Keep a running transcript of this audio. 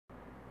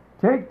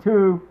Take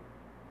two.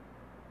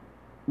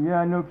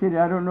 Yeah, no kidding.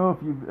 I don't know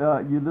if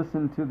you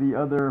listened to the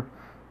other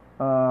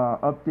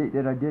update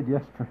that I did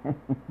yesterday,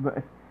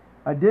 but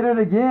I did it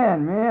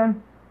again,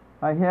 man.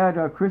 I had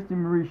Christy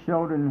Marie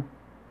Sheldon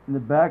in the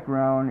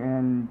background,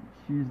 and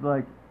she's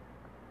like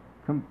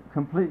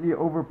completely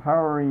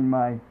overpowering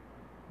my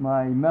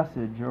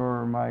message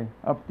or my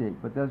update.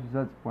 But that's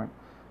the point.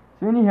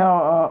 So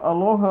anyhow,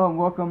 aloha and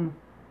welcome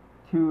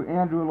to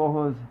Andrew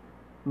Aloha's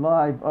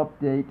live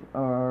update,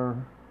 or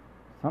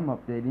some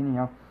update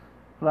anyhow.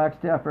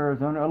 Flagstaff,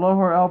 Arizona.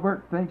 Aloha,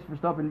 Albert. Thanks for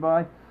stopping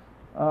by.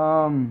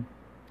 And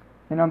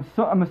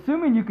I'm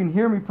assuming you can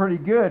hear me pretty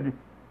good.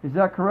 Is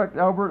that correct,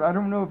 Albert? I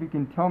don't know if you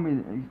can tell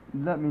me,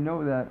 let me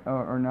know that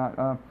or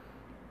not.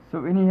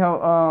 So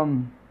anyhow,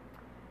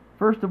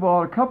 first of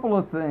all, a couple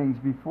of things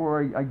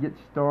before I get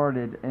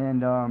started,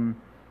 and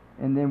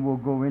then we'll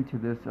go into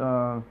this.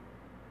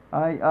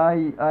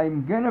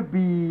 I'm gonna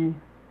be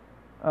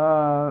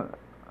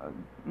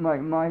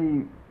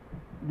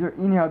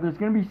anyhow, there's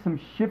going to be some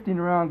shifting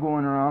around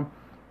going around,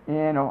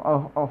 and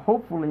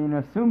hopefully and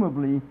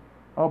assumably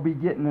I'll be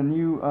getting a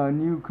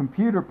new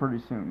computer pretty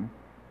soon.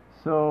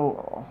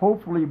 So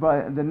hopefully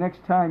by the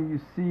next time you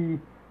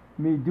see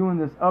me doing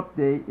this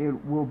update, it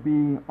will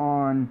be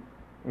on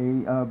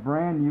a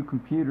brand new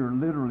computer,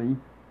 literally,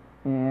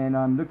 and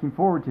I'm looking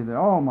forward to that.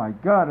 Oh my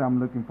God, I'm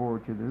looking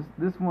forward to this.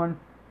 This one,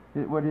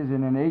 what is it?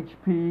 An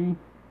HP.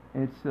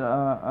 It's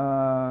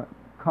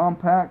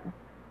compact.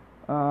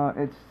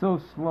 It's so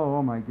slow.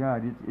 Oh my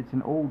God, it's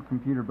an old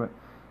computer, but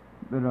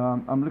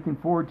I'm looking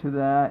forward to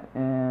that,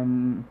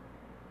 and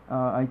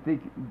I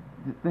think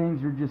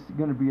things are just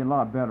going to be a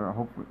lot better.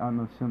 Hopefully, I'm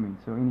assuming.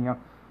 So anyhow,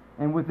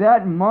 and with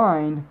that in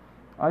mind,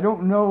 I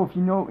don't know if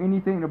you know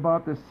anything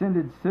about the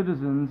Ascended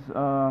Citizens,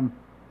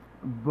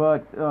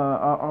 but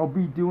I'll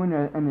be doing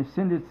an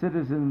Ascended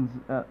Citizens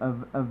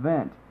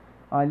event.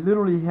 I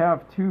literally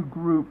have two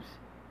groups.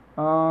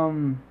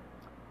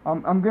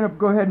 I'm gonna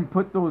go ahead and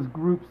put those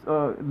groups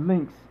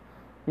links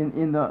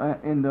in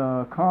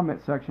the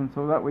comment section,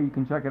 so that way you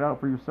can check it out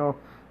for yourself.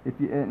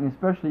 And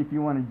especially if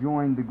you want to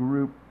join the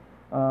group,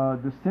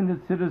 the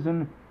Ascended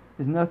Citizen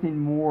is nothing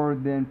more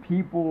than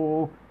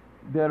people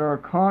that are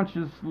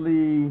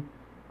consciously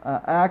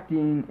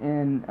acting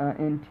and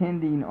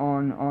intending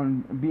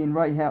on being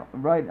right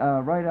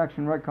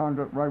action, right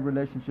conduct, right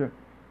relationship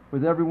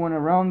with everyone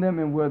around them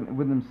and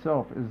with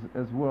themselves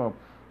as well.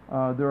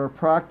 There are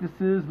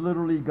practices,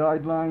 literally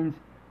guidelines,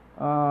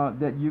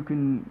 that you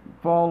can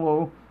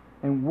follow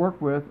and work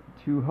with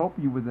to help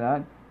you with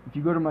that. If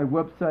you go to my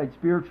website,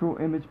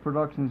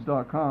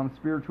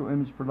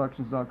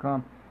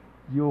 spiritualimageproductions.com,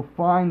 you'll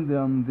find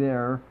them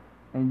there,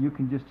 and you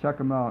can just check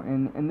them out.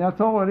 And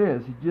that's all it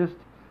is. Just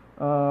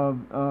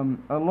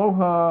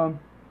aloha.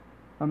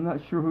 I'm not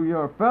sure who you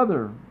are.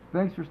 Feather,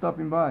 thanks for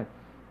stopping by.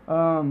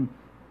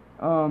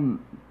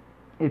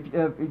 If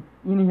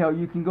anyhow,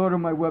 you can go to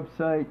my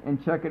website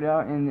and check it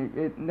out, and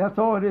that's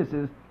all it is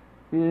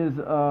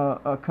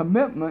a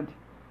commitment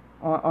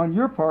on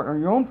your part, on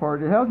your own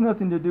part. It has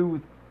nothing to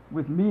do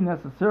with me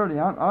necessarily.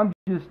 I'm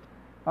just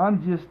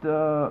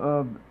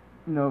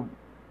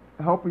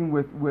helping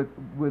with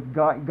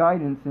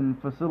guidance and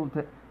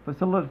facilitating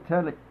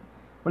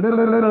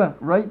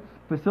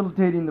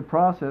the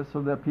process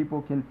so that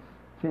people can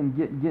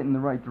get in the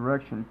right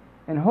direction,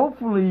 and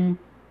hopefully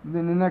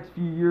in the next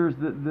few years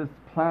this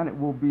planet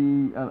will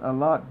be a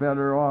lot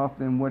better off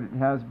than what it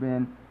has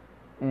been.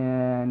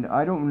 And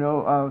I don't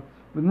know,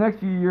 the next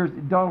few years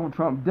Donald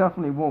Trump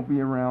definitely won't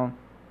be around,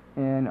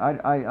 and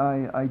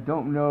I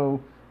don't know,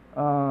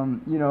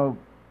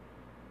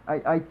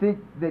 I think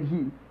that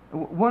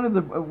one of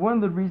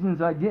the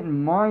reasons I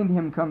didn't mind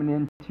him coming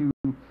into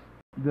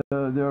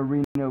the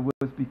arena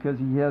was because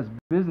he has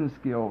business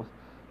skills,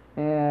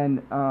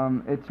 and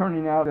it's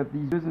turning out that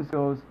these business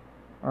skills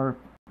are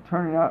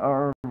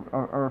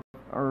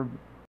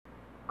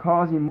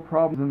causing more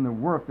problems than they're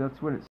worth.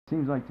 That's what it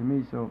seems like to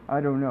me. So I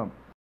don't know,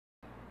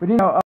 but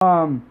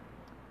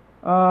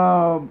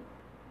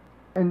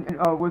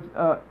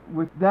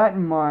with that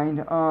in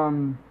mind,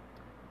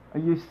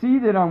 you see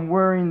that I'm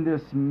wearing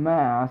this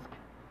mask,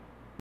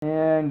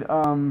 and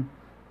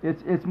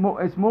it's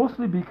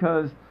mostly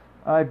because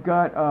I've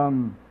got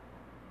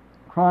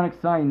chronic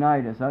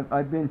sinusitis.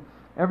 I've been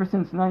ever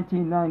since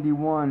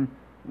 1991.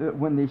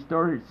 When they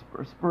started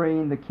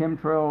spraying the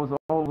chemtrails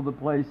all over the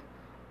place,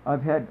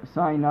 I've had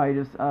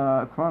sinusitis,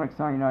 chronic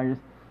sinusitis,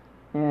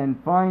 and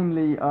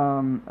finally,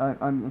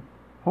 I'm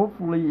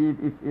hopefully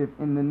if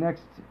in the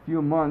next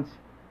few months,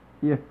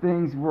 if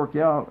things work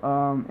out,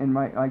 and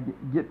I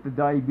get the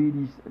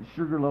diabetes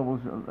sugar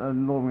levels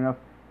low enough,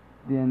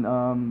 then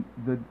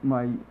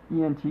my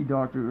ENT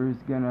doctor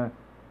is gonna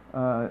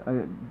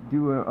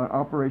do an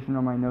operation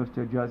on my nose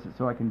to adjust it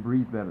so I can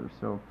breathe better.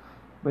 So,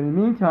 but in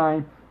the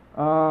meantime.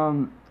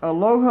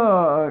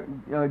 Aloha,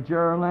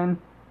 Geraldine.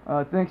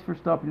 Thanks for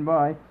stopping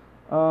by.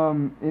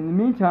 In the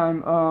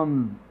meantime,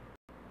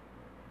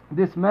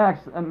 this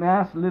mask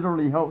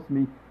literally helps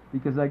me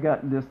because I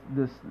got this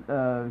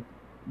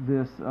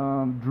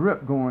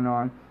drip going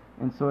on,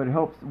 and so it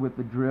helps with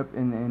the drip,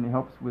 and it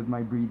helps with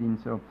my breathing.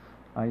 So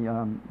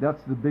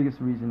that's the biggest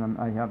reason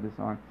I have this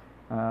on,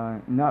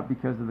 not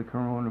because of the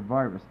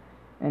coronavirus.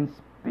 And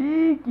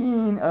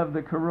speaking of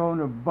the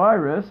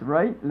coronavirus,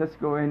 right? Let's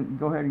go ahead and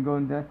go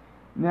into that.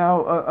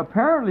 Now,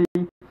 apparently,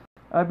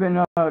 I've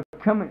been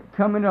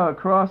coming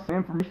across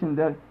information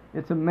that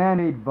it's a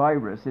man-made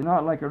virus. It's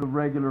not like a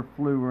regular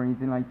flu or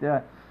anything like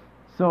that.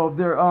 So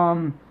there,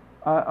 I'm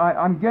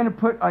gonna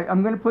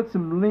put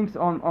some links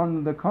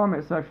on the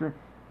comment section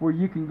where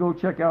you can go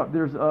check out.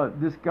 There's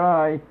this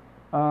guy,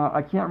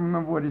 I can't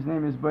remember what his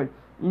name is, but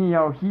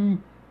anyhow,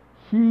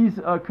 he's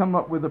come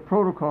up with a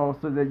protocol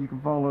so that you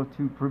can follow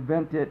to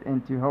prevent it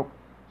and to help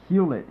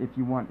heal it if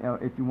you want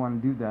to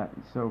do that.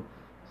 So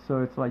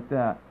it's like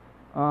that.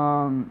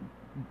 And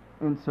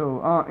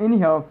so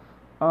anyhow,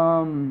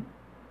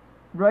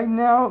 right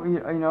now,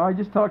 I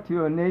just talked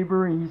to a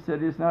neighbor, and he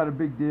said it's not a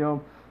big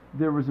deal.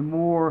 There was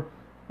more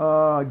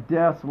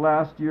deaths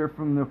last year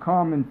from the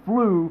common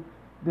flu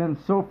than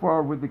so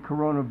far with the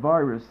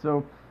coronavirus.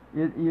 So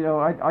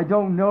I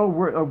don't know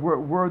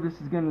where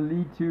this is going to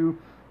lead to.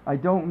 I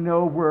don't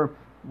know where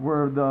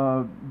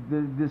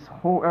this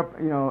whole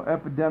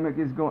epidemic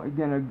is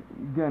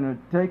gonna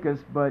take us.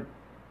 But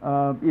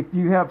if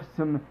you have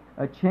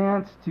a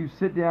chance to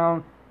sit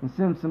down and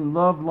send some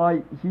love,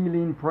 light,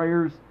 healing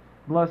prayers,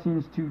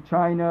 blessings to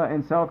China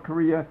and South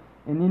Korea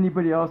and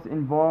anybody else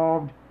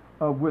involved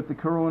with the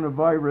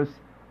coronavirus,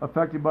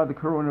 affected by the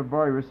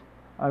coronavirus,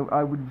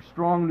 I would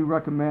strongly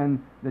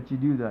recommend that you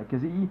do that,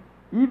 because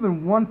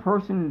even one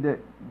person that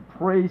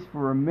prays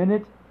for a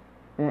minute,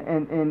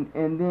 and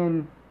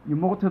then you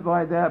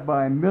multiply that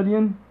by 1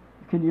 million,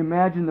 can you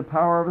imagine the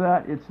power of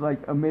that? It's like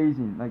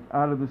amazing, like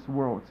out of this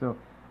world. So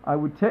I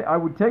would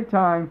take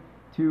time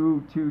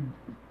to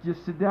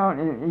just sit down,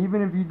 and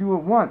even if you do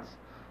it once,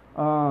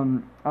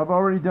 I've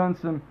already done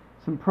some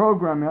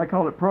programming. I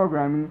call it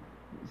programming,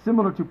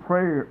 similar to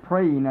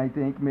praying, I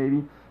think,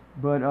 maybe.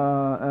 But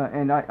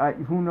and I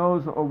who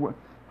knows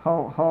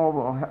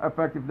how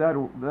effective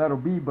that'll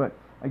be. But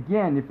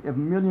again, if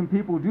 1 million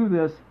people do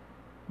this,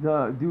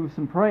 do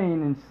some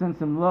praying and send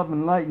some love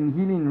and light and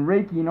healing and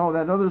Reiki and all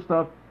that other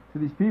stuff to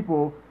these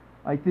people,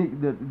 I think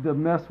that the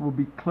mess will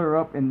be clear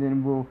up, and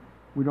then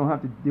we don't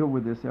have to deal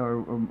with this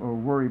or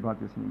worry about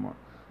this anymore.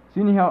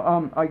 So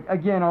anyhow,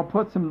 I'll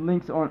put some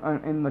links on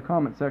in the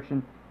comment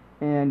section,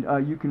 and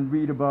you can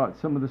read about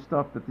some of the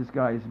stuff that this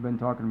guy has been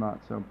talking about.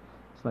 So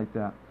it's like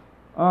that.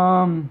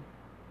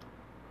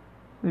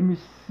 Let me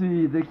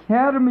see, the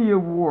Academy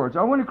Awards.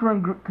 I want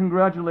to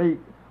congratulate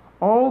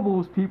all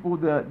those people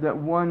that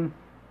won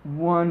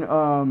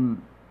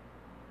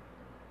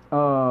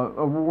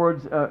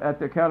awards at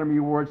the Academy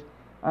Awards.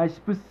 I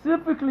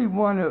specifically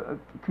want to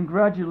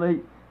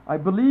congratulate, I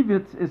believe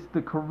it's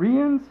the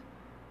Koreans.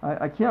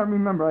 I can't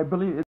remember. I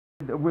believe it's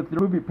with the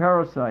movie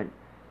Parasite.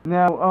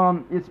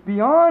 Now, it's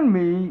beyond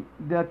me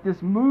that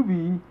this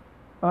movie,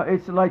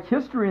 it's like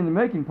history in the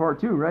making, part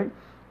 2, right?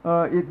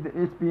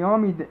 It's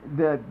beyond me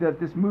that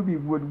this movie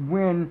would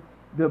win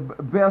the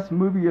Best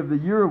Movie of the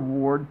Year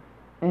award,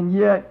 and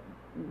yet,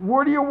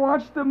 where do you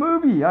watch the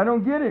movie? I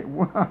don't get it.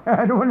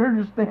 I don't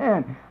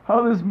understand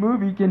how this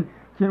movie can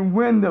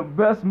win the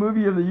Best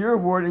Movie of the Year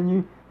award,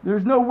 and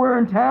there's nowhere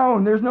in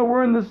town, there's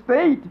nowhere in the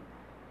state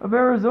of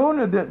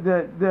Arizona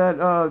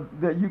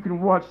that you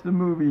can watch the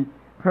movie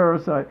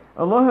Parasite.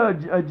 Aloha,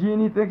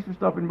 Jeannie, thanks for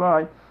stopping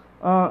by.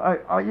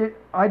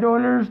 I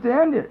don't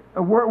understand it.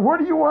 Where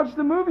do you watch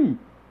the movie?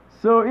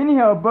 So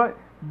anyhow, but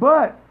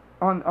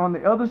on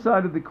the other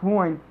side of the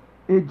coin,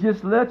 it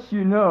just lets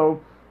you know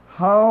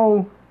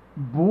how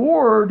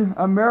bored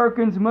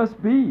Americans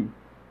must be.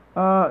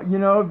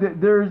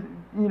 There's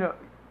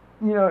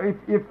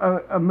if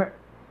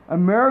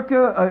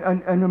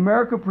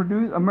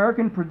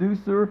American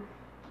producer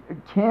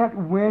can't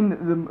win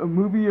the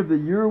Movie of the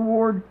Year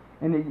award,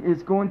 and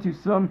it's going to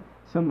some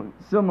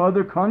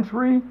other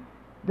country,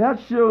 that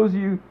shows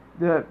you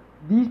that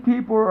these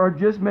people are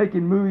just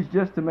making movies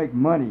just to make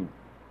money,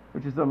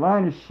 which is a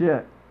line of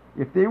shit.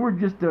 If they were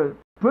just to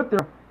put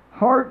their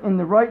heart in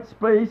the right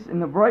space, in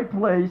the right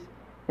place,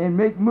 and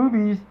make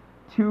movies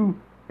to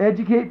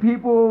educate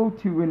people,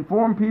 to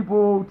inform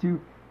people,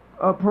 to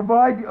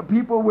provide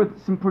people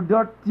with some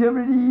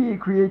productivity,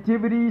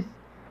 creativity,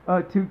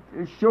 to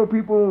show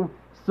people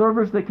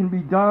service that can be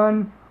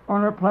done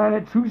on our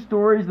planet, true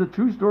stories. The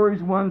true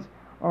stories ones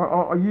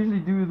are usually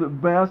do the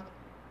best.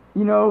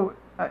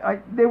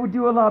 They would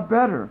do a lot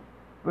better,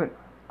 but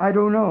I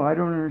don't know. I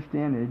don't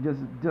understand it. It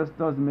just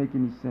doesn't make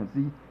any sense.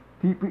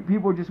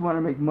 People just want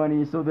to make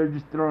money, so they're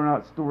just throwing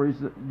out stories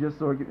just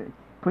so they can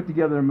put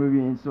together a movie,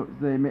 and so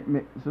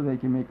they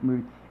can make a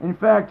movie. In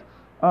fact,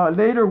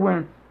 later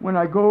when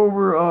I go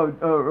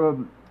over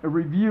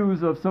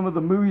reviews of some of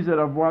the movies that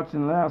I've watched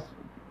in the last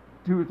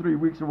 2 or 3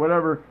 weeks or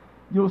whatever,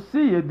 you'll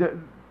see that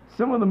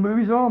some of the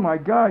movies. Oh my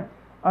God!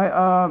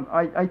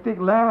 I think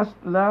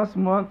last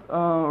month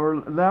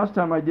or last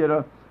time I did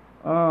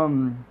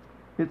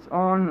it's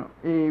on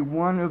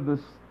one of the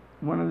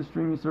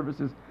streaming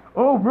services.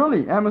 Oh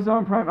really?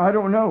 Amazon Prime? I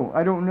don't know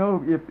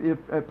if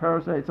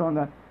Parasite's on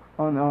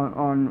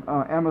on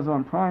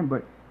Amazon Prime,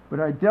 but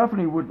I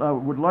definitely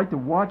would like to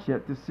watch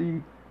it to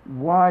see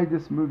why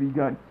this movie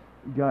got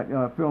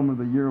Film of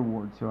the Year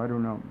award. So I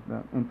don't know.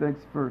 And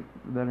thanks for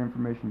that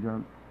information,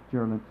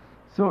 Geraldine.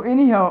 So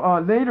anyhow,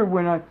 later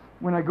when I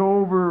go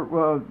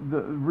over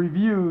the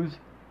reviews,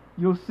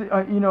 you'll see.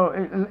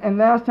 And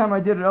last time I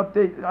did an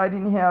update, I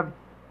didn't have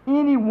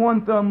any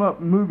one thumb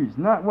up movies.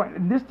 Not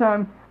one. This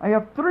time I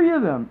have 3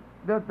 of them.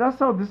 That's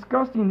how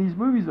disgusting these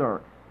movies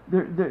are.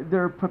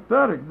 They're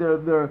pathetic.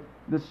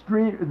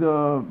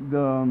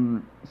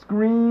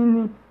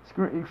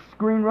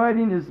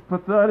 Screenwriting is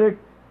pathetic.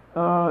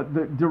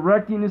 The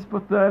directing is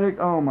pathetic.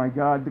 Oh my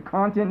God, the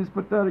content is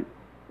pathetic.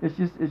 It's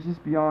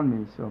just beyond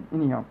me. So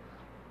anyhow,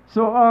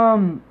 so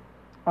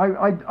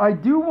I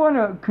do want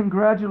to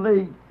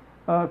congratulate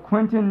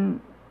Quentin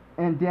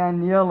and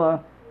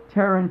Daniella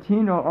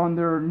Tarantino on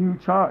their new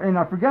child, and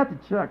I forgot to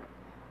check.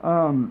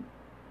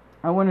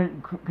 I want to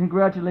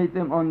congratulate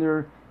them on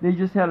they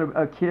just had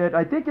a kid.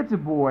 I think it's a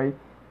boy,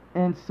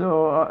 and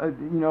so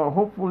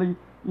hopefully,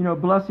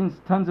 blessings,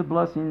 tons of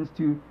blessings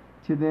to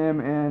them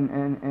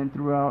and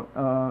throughout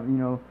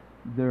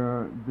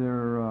their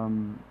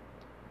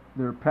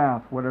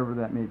path, whatever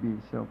that may be.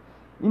 So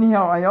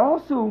anyhow, I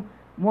also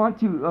want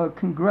to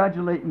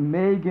congratulate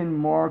Meghan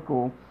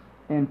Markle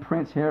and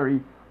Prince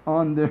Harry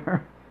on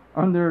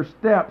their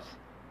steps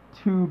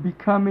to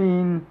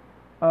becoming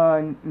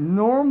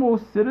normal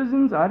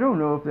citizens. I don't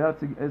know if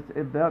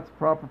that's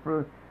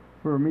proper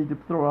for me to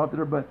throw out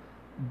there, but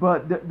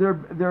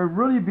they're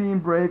really being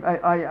brave.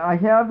 I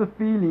have the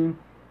feeling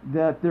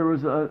that there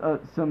was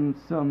some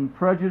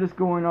prejudice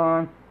going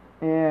on,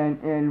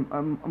 and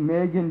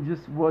Meghan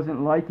just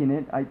wasn't liking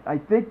it. I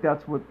think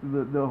that's what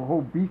the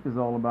whole beef is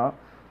all about.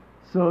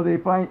 So they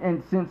find,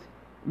 and since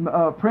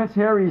Prince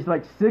Harry is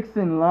like 6th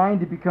in line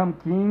to become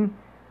king,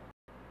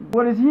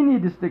 what does he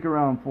need to stick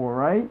around for,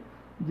 right?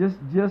 Just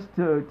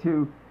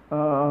to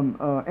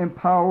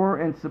empower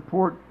and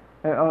support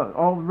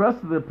all the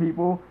rest of the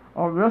people,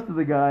 all the rest of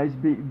the guys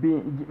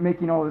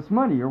making all this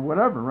money or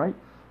whatever, right?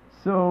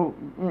 So,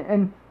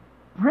 and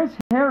Prince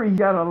Harry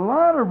got a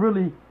lot of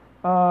really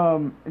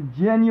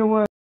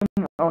genuine,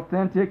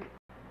 authentic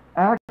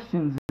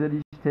actions that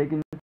he's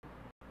taken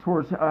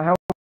towards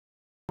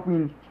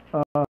helping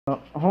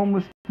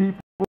homeless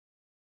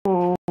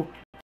people.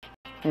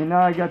 And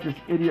now I got this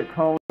idiot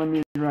calling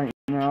me right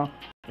now.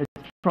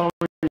 It's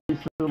probably a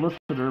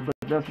solicitor, but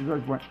that's his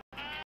point.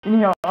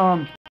 Anyhow,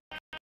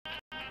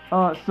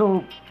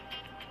 so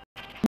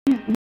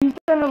he's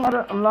done a lot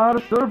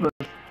of service,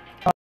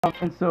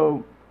 and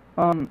so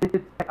I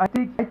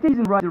think he's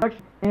in the right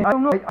direction. And I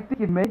don't know. I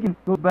think if Meghan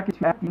goes back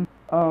into acting,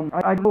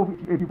 I don't know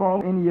if you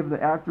follow any of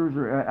the actors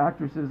or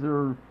actresses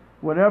or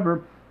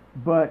whatever,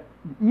 but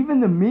even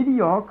the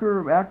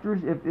mediocre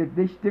actors, if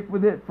they stick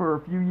with it for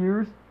a few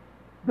years,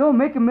 they'll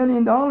make $1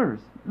 million,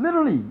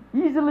 literally,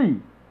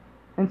 easily.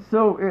 And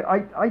so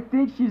I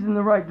think she's in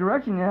the right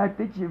direction, and I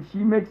think if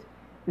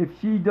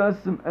she does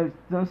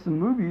some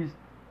movies,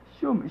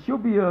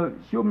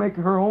 she'll make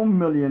her own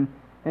million,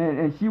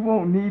 and she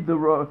won't need the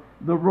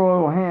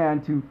royal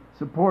hand to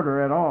support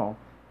her at all.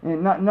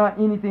 And not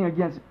anything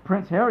against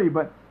Prince Harry,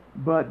 but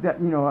that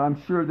I'm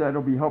sure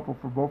that'll be helpful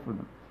for both of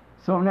them.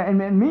 So now, in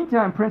the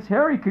meantime, Prince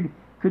Harry could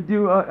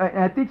do,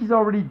 and I think he's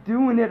already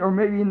doing it, or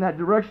maybe in that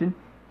direction.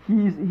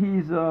 He's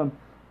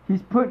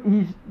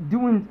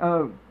doing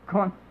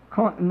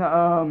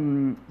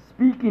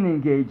speaking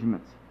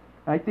engagements.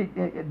 I think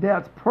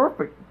that's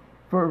perfect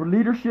for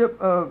leadership,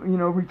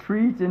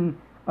 retreats and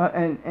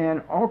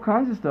all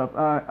kinds of stuff.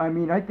 I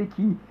mean, I think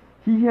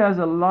he has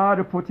a lot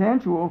of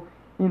potential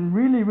in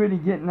really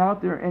getting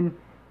out there and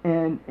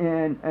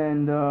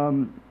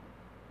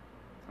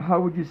how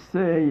would you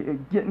say,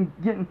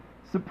 getting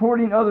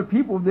supporting other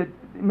people that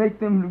make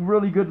them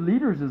really good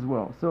leaders as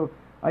well. So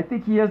I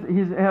think he has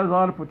a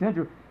lot of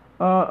potential.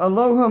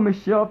 Aloha,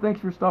 Michelle.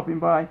 Thanks for stopping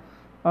by.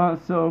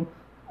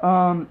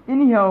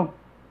 Anyhow,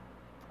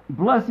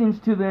 blessings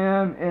to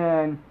them,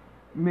 and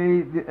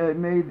may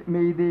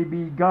they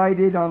be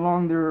guided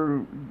along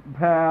their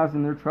paths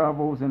and their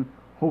travels, and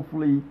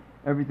hopefully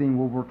everything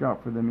will work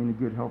out for them in a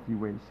good, healthy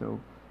way. So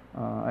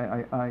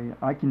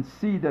I can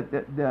see that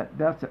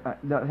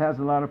has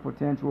a lot of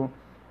potential,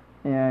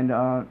 and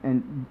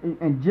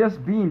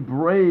just being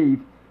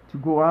brave to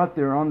go out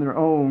there on their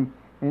own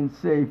and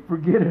say,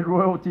 forget it,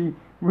 royalty,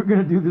 we're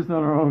going to do this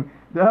on our own.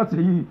 That's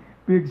a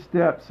big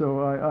step.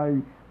 So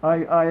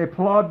I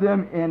applaud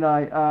them, and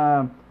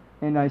I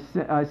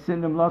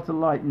send them lots of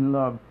light and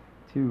love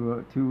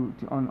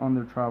on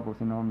their travels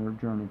and on their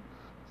journey.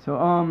 So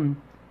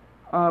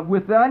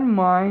with that in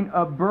mind,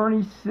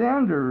 Bernie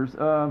Sanders,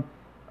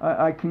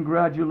 I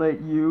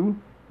congratulate you,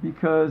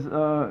 because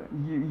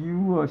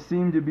you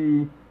seem to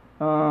be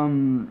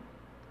I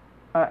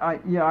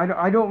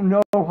don't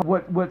know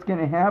what's going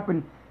to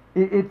happen.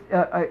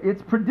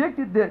 It's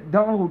predicted that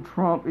Donald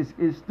Trump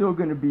is still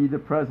going to be the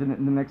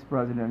next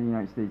president of the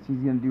United States. He's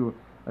going to do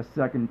a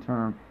second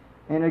term.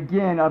 And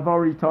again, I've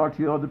already talked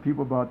to other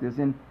people about this.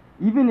 And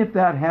even if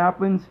that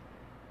happens,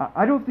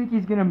 I don't think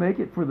he's going to make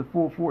it for the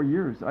full 4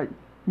 years.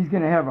 He's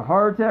going to have a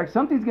heart attack.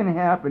 Something's going to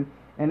happen,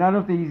 and I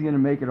don't think he's going to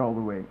make it all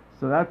the way.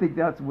 So I think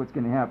that's what's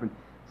going to happen.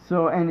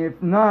 So, and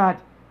if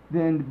not,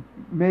 then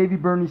maybe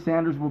Bernie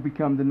Sanders will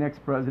become the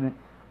next president.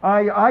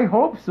 I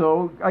hope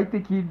so. I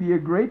think he'd be a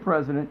great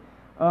president.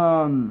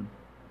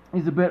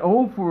 He's a bit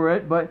old for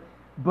it, but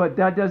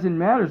that doesn't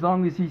matter as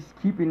long as he's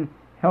keeping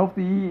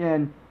healthy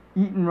and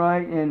eating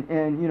right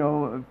and you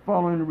know,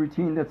 following a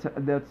routine that's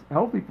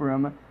healthy for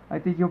him. I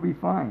think he'll be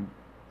fine.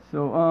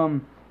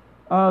 So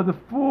the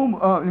full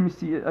let me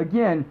see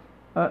again.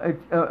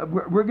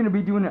 We're going to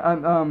be doing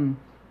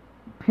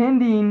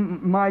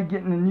pending my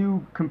getting a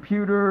new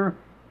computer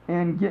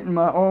and getting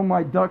all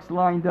my ducks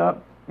lined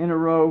up in a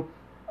row.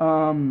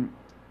 The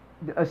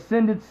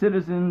Ascended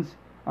Citizens.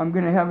 I'm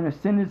going to have an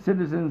Ascended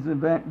Citizens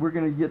event. We're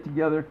going to get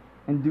together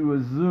and do a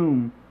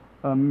Zoom,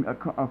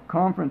 a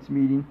conference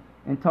meeting,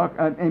 and talk.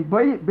 And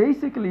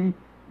basically,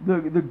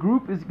 the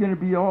group is going to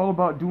be all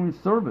about doing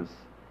service,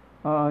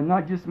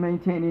 not just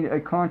maintaining a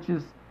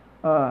conscious,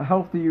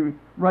 healthy,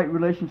 right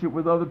relationship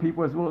with other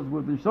people as well as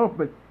with yourself,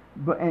 but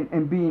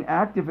being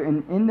active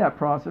in that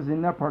process,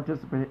 in that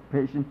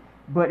participation.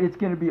 But it's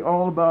going to be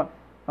all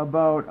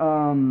about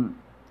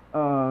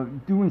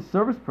doing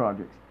service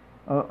projects.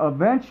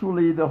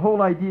 Eventually, the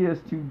whole idea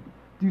is to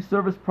do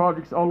service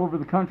projects all over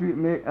the country,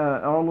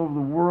 all over the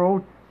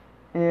world,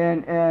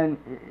 and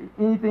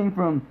anything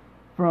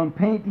from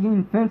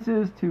painting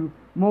fences to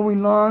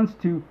mowing lawns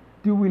to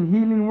doing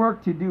healing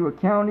work to do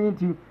accounting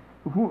to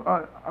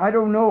I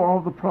don't know all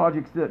the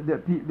projects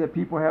that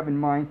people have in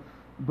mind,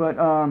 but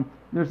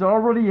there's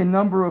already a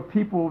number of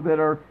people that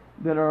are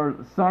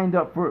signed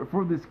up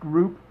for this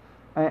group,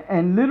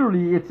 and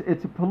literally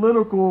it's a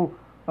political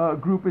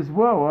group as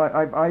well.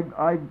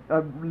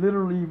 I've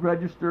literally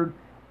registered.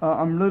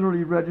 I'm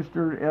literally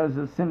registered as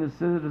a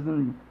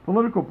citizen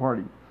political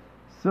party.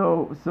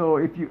 So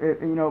if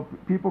you know,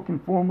 people can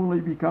formally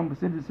become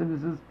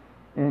citizens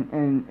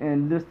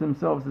and list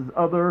themselves as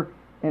other,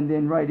 and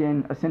then write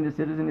in Ascended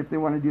Citizen if they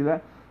want to do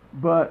that.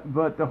 But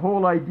the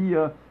whole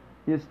idea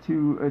is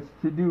to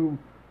do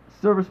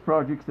service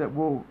projects that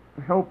will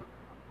help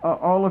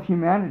all of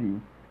humanity.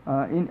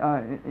 And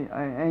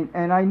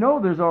I know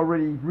there's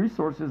already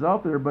resources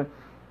out there, but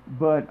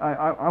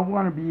I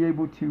want to be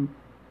able to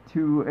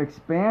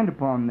expand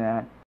upon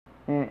that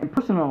and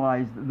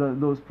personalize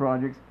those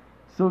projects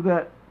so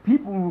that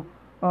people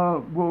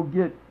will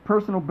get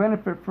personal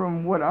benefit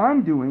from what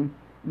I'm doing,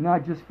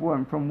 not just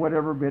from what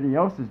everybody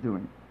else is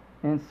doing.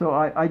 And so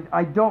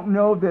I don't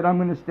know that I'm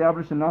going to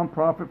establish a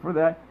nonprofit for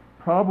that.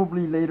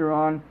 Probably later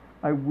on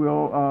I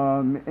will,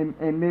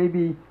 and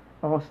maybe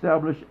I'll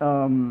establish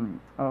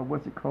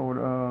what's it called?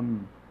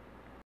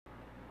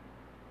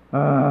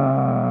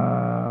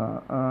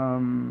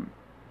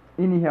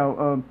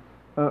 Anyhow,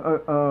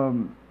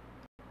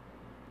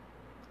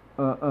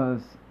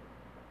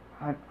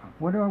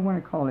 what do I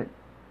want to call it?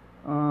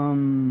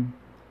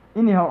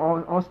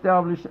 Anyhow, I'll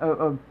establish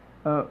a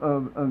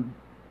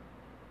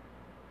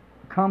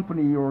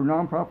company or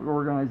nonprofit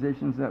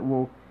organizations that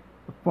will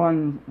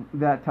fund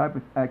that type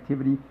of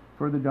activity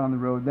further down the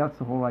road. That's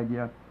the whole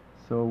idea.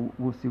 So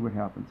we'll see what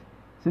happens.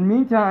 So in the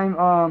meantime,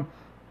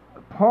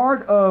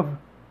 part of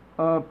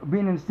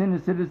being an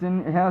Ascended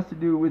Citizen, it has to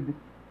do with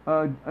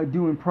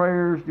doing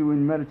prayers,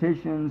 doing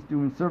meditations,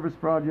 doing service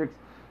projects,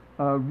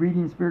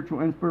 reading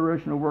spiritual,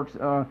 inspirational works,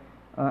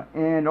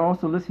 and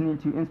also listening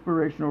to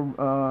inspirational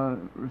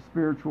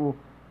spiritual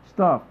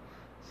stuff.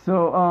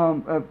 So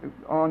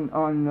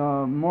on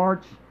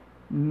March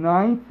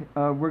 9th,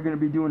 we're going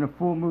to be doing a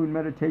full moon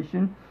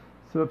meditation.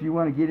 So if you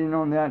want to get in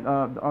on that,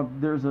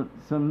 there's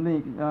some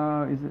link.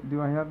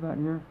 Do I have that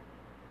here?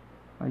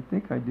 I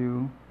think I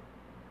do.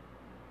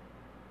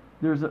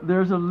 There's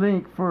a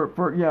link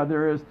for yeah,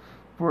 there is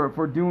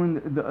for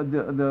doing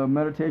the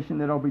meditation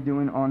that I'll be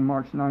doing on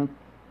March 9th.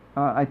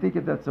 I think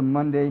that's a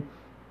Monday.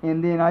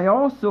 And then I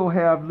also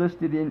have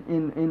listed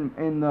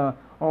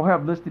I'll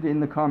have listed in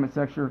the comment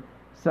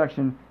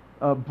section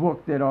a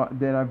book that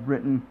I've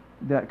written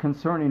that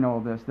concerning all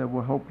this that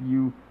will help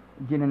you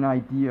get an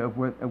idea of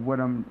what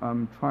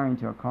I'm trying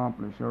to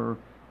accomplish, or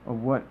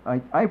what I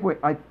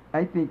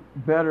think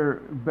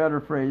better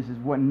phrase is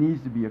what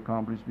needs to be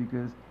accomplished,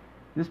 because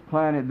this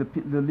planet,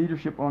 the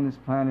leadership on this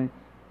planet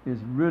is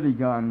really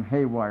gone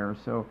haywire.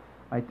 So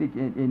I think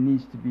it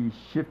needs to be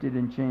shifted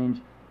and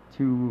changed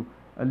to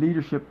a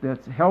leadership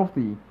that's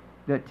healthy,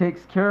 that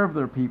takes care of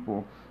their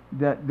people,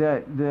 that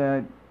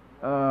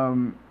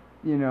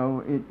you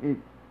know, it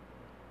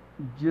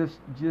just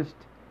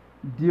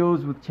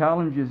deals with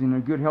challenges in a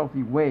good,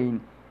 healthy way,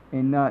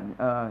 and not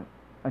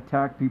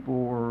attack people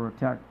or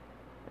attack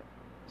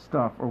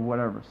stuff or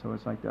whatever. So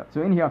it's like that.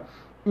 So anyhow,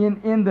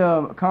 in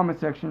the comment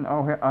section,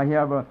 I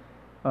have a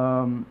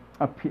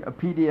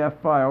PDF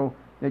file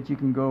that you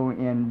can go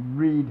and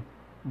read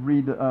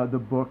the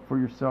book for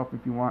yourself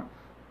if you want.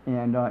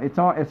 And it's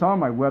on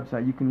my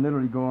website. You can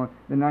literally go on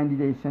the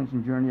 90-day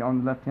Ascension journey on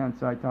the left-hand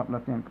side, top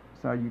left-hand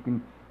side. You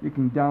can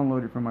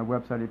download it from my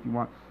website if you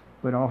want,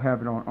 but I'll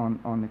have it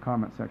on the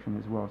comment section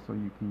as well, so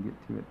you can get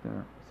to it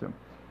there. So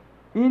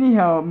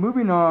anyhow,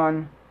 moving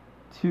on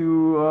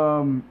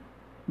to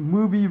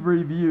movie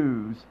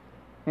reviews,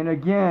 and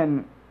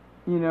again,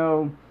 you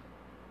know,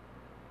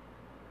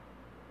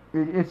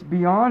 it's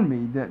beyond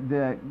me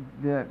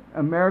that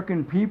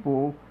American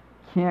people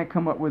can't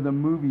come up with a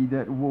movie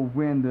that will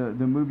win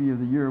the movie of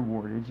the year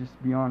award. It's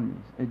just beyond me.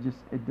 It's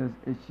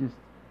just,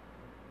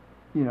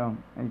 you know,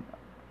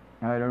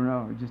 I don't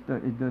know.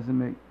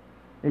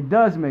 It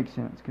does make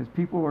sense because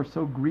people are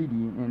so greedy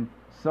and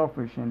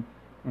selfish and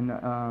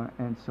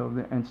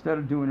so instead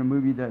of doing a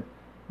movie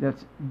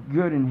that's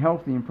good and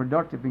healthy and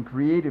productive and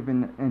creative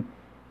and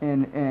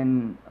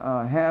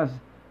has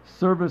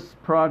service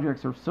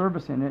projects or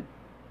service in it,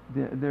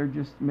 they're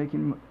just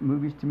making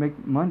movies to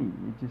make money.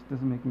 It just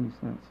doesn't make any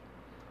sense.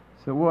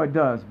 So, well, it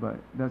does, but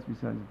that's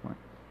besides the point.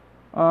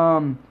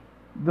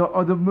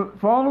 The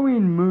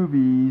following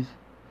movies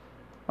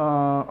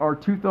are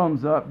two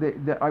thumbs up.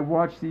 I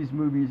watched these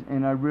movies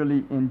and I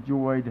really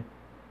enjoyed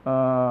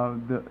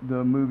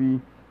the movie,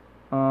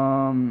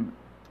 and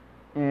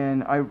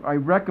I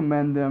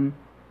recommend them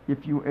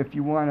if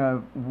you want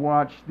to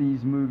watch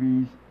these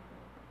movies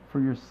for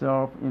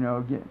yourself. You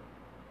know,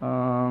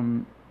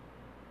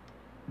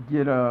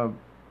 get a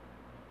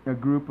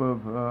group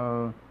of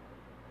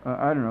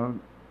I don't know,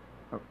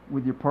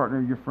 with your partner,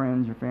 your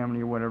friends, your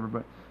family, or whatever.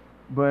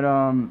 But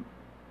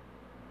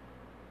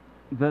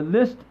the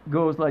list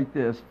goes like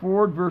this: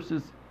 Ford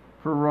versus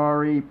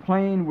Ferrari,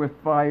 Playing with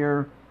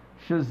Fire,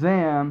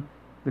 Shazam,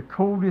 The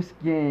Coldest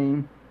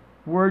Game,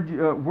 Where'd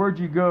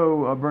You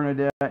Go,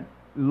 Bernadett,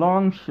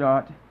 Long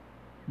Shot,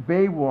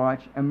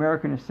 Baywatch,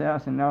 American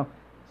Assassin. Now,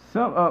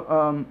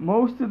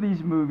 most of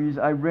these movies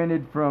I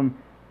rented from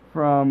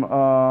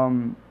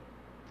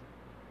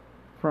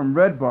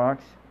Redbox,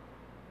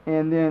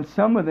 and then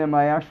some of them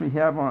I actually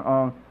have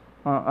on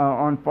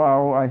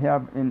file. I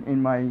have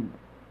in my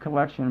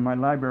collection, in my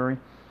library,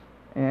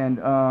 and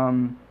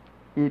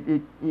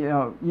it's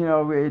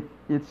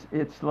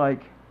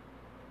like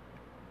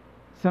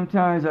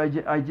sometimes I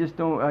just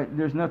don't.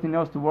 There's nothing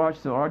else to watch,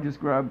 so I'll just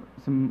grab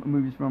some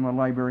movies from my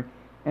library.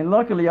 And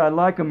luckily, I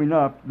like them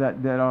enough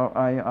that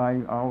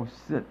I'll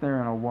sit there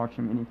and I'll watch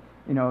them. And,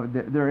 you know,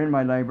 they're in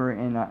my library,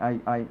 and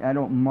I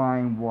don't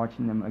mind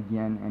watching them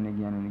again and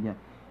again and again.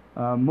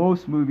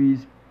 Most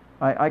movies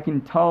I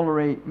can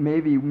tolerate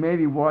maybe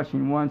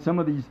watching one. Some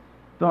of these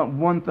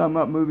one thumb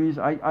up movies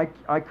I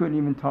couldn't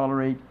even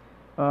tolerate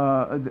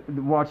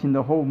watching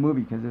the whole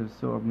movie because it was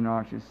so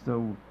obnoxious,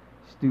 so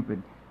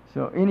stupid.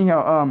 So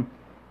anyhow,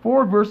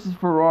 Ford versus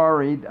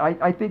Ferrari,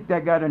 I think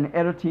that got an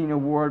editing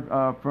award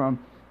from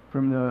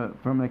the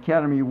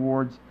Academy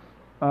Awards,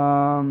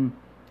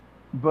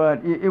 but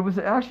it was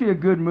actually a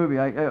good movie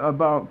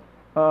about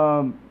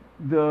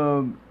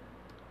the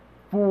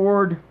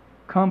Ford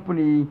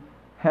company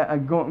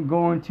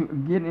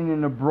getting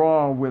in a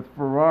brawl with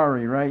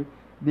Ferrari, right?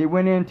 They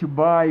went in to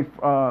buy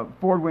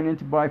Ford went in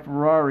to buy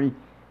Ferrari,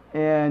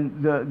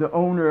 and the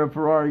owner of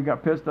Ferrari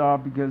got pissed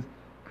off because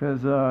he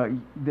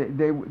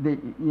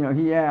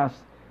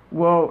asked,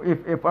 well,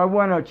 if I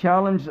want to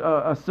challenge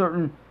a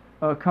certain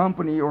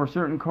company or a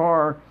certain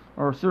car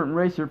or a certain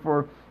racer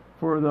because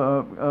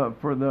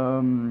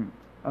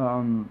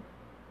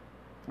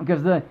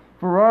the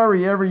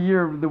Ferrari every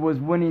year was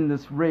winning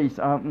this race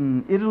out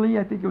in Italy.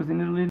 I think it was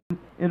in Italy,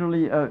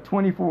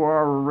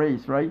 24-hour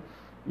race, right?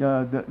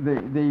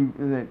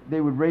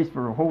 They would race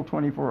for a whole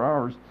 24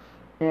 hours,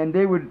 and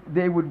they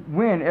would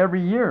win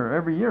every year,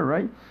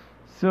 right?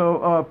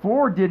 So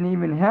Ford didn't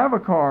even have a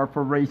car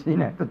for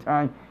racing at the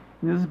time.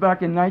 This is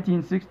back in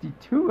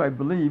 1962, I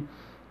believe,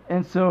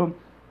 and so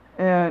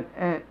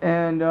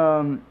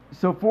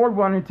so Ford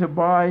wanted to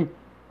buy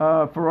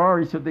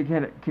Ferrari so they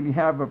could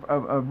have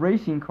a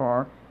racing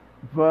car,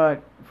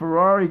 but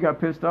Ferrari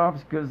got pissed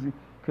off because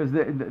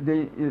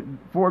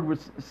Ford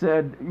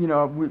said, you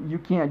know, you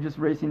can't just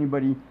race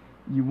anybody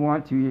you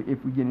want to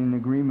if we get an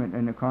agreement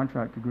and a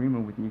contract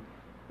agreement with you.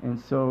 And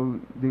so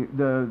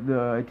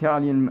the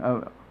Italian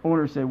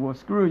owner said, well,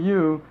 screw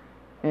you,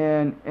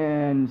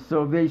 and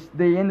so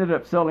they ended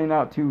up selling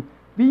out to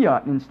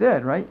Fiat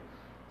instead, right?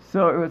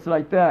 So it was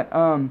like that.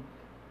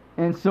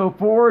 And so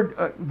Ford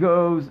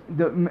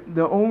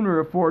the owner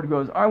of Ford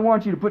goes, I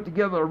want you to put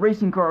together a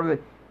racing car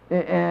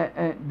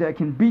that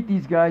can beat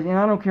these guys, and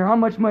I don't care how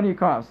much money it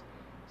costs.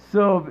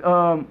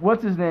 So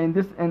what's his name?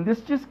 This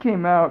just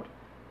came out,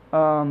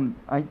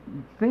 I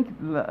think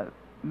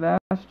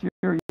last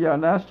year. Yeah,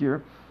 last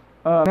year.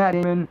 Matt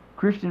Damon,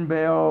 Christian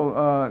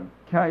Bale,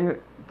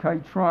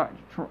 Caitriona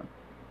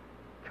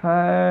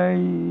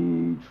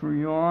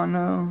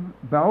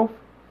Balfe,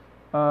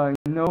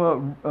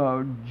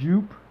 Noah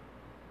Jupe,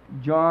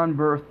 John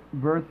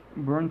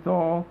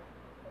Bernthal,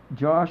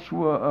 Josh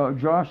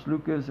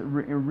Lucas,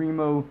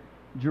 Remo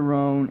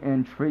Jerome,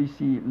 and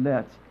Tracy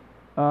Letts.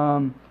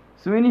 So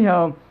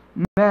anyhow,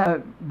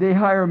 they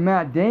hire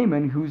Matt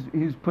Damon,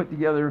 who's put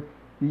together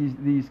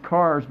these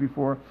cars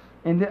before,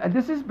 and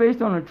this is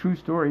based on a true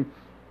story.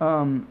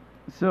 And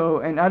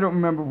I don't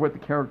remember what the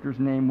character's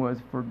name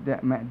was for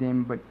that Matt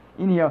Damon, but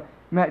anyhow,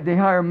 they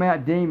hire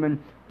Matt Damon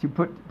to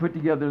put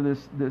together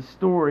this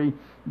story,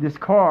 this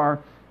car,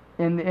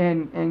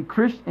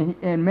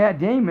 and Matt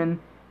Damon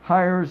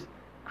hires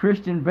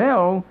Christian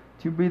Bale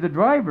to be the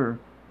driver.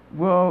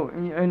 Well,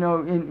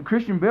 and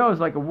Christian Bale is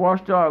like a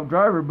washed out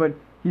driver, but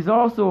he's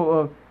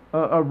also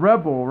a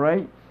rebel,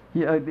 right?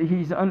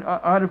 He's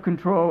out of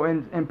control,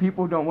 and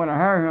people don't want to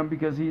hire him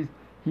because he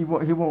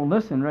won't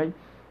listen, right?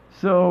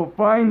 So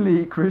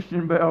finally,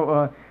 Christian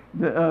Bale,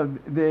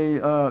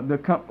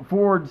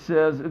 Ford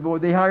says, well,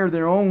 they hire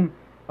their own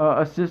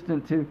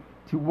assistant to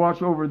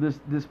watch over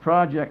this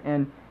project,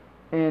 and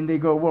they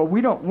go, well,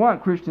 we don't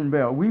want Christian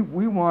Bale,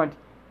 we want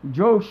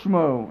Joe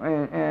Schmo,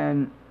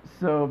 and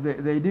so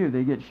they do.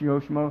 They get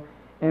Joe Schmo,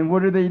 and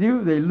what do?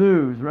 They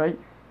lose, right?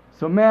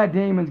 So Matt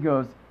Damon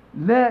goes,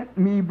 let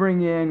me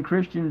bring in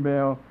Christian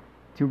Bale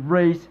to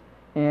race,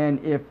 and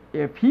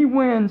if he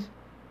wins,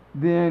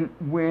 then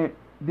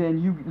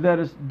you let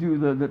us do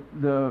the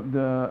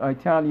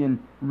Italian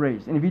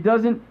race, and if he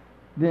doesn't,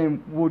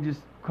 then we'll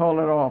just call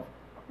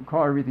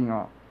everything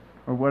off,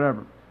 or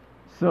whatever.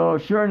 So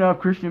sure enough,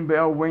 Christian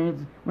Bale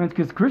wins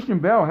because Christian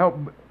Bale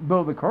helped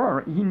build the car.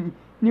 Right? He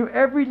knew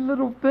every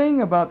little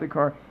thing about the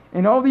car,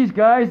 and all these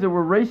guys that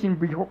were racing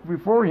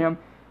before him,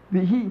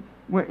 he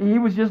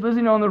was just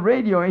listening on the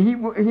radio, and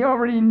he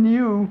already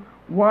knew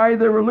why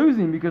they were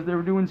losing, because they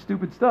were doing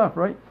stupid stuff,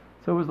 right?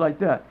 So it was like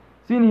that.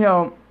 So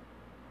anyhow,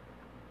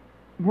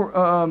 they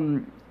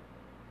win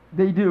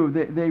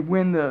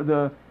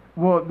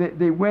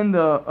they win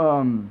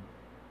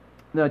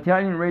the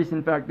Italian race.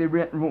 In fact, they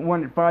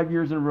won it 5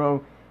 years in a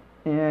row,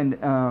 and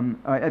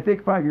I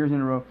think 5 years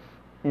in a row,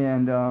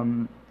 and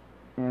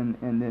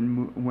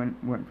then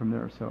went from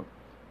there. So,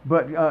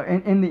 but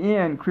in the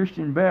end,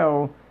 Christian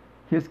Bale,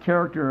 his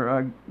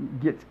character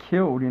gets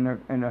killed in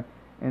a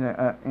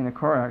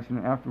car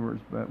accident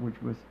afterwards, but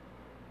which was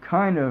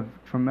kind of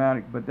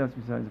traumatic. But that's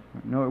besides the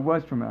point. No, it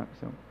was traumatic.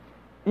 So,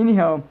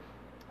 anyhow,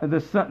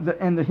 his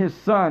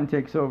son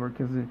takes over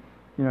because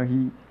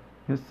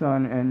his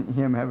son and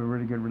him have a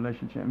really good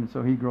relationship, and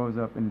so he grows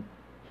up and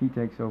he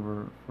takes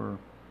over for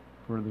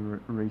the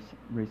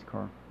race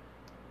car.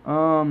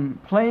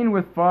 Playing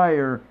with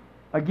Fire.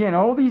 Again,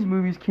 all these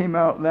movies came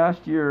out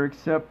last year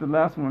except the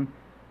last one,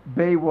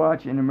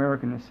 Baywatch and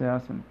American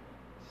Assassin.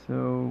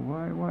 So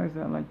why is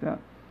that like that?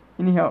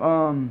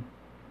 Anyhow,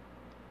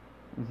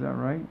 is that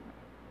right?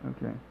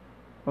 Okay.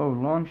 Oh,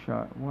 Long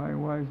Shot. Why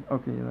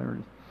okay, there it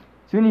is.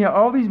 So anyhow,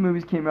 all these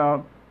movies came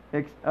out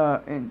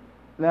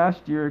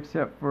last year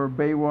except for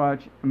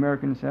Baywatch,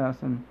 American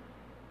Assassin,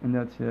 and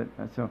that's it.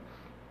 So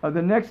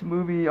the next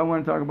movie I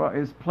want to talk about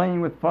is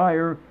Playing with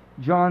Fire.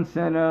 John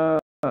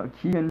Cena,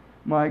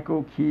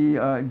 Keegan-Michael Key,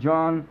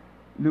 John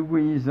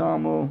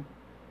Leguizamo,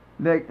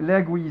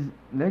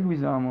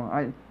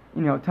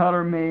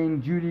 Tyler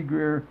Mane, Judy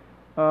Greer.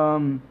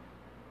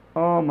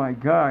 Oh my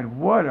God,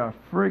 what a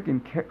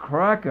freaking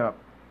crack up!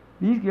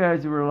 These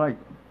guys were like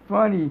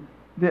funny.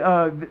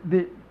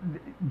 The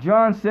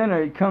John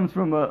Cena Comes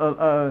from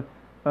a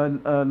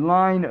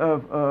line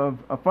of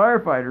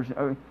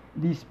firefighters.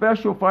 These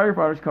special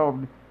firefighters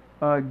called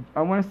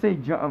I want to say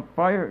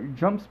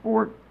jump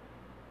sport.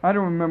 I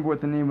don't remember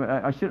what the name of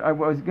it. I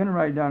was gonna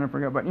write it down and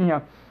forgot. But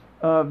anyhow,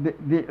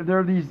 there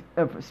are these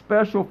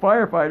special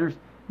firefighters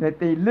that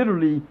they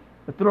literally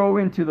throw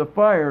into the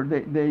fire.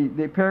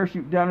 They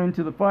parachute down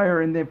into the fire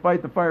and they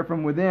fight the fire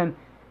from within,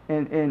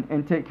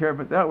 and take care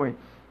of it that way.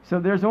 So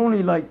there's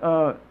only like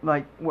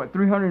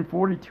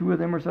 342 of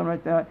them or something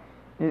like that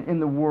in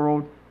the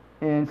world.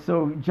 And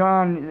so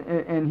John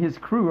and his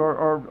crew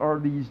are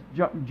these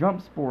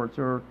jump sports,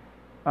 or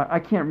I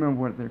can't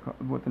remember what they're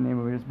called, what the name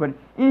of it is. But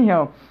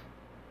anyhow,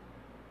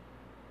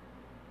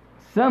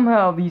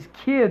 somehow these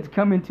kids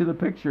come into the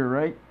picture,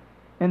 right?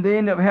 And they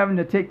end up having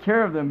to take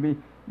care of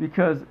them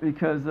because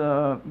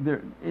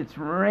it's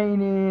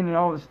raining and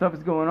all this stuff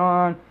is going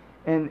on,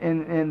 and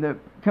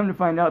come to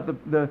find out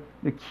the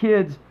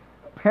kids'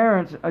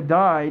 parents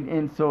died,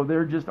 and so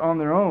they're just on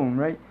their own,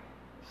 right?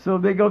 So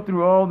they go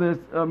through all this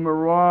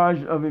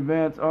mirage of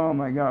events. Oh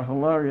my God,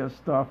 hilarious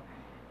stuff.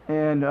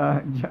 And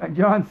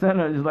John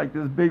Cena is like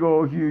this big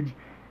old huge,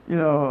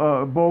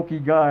 bulky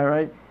guy,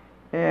 right?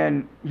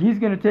 And he's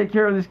going to take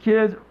care of these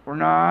kids or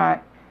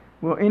not.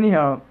 Well,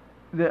 anyhow,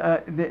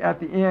 at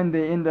the end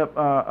they end up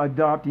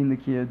adopting the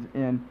kids,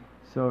 and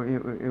so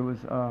it was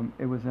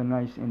a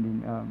nice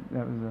ending.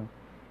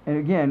 And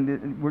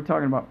again, we're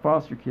talking about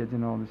foster kids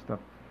and all this stuff.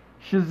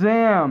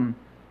 Shazam,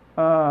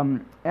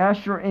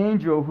 Asher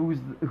Angel, who's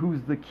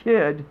the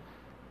kid,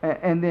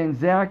 and then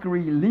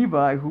Zachary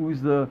Levi,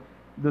 who's the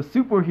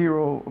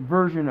superhero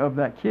version of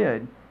that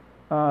kid.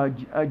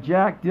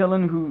 Jack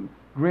Dylan,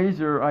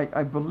 Grazer,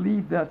 I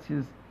believe that's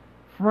his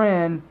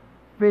friend.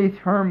 Faith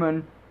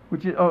Herman,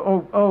 which is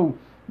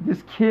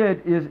this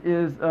kid he's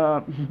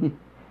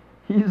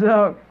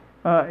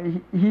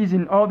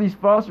in all these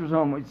foster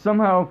homes.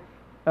 Somehow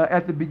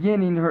at the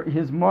beginning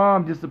his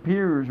mom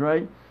disappears,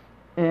 right?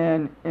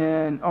 And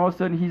all of a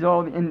sudden he's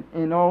all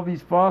in all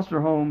these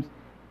foster homes,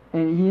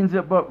 and he ends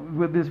up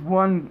with this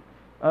one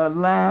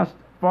last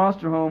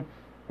foster home,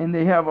 and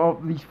they have all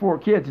these 4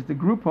 kids. It's a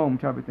group home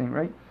type of thing,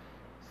 right?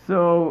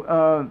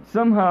 So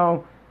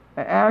somehow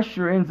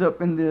Asher ends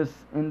up in this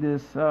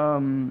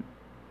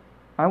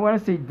I want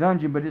to say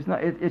dungeon, but it's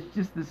not. It's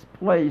just this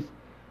place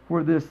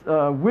where this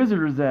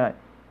wizard is at,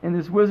 and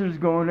this wizard's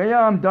going,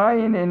 "Yeah, I'm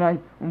dying, and I'm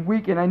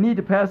weak, and I need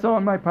to pass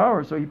on my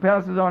powers." So he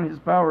passes on his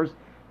powers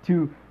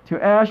to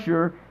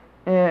Asher,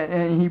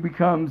 and he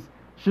becomes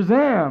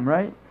Shazam,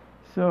 right?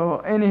 So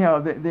anyhow,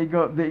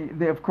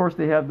 they of course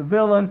they have the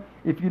villain.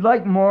 If you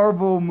like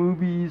Marvel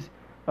movies,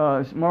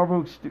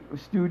 Marvel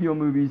studio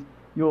movies,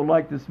 you'll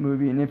like this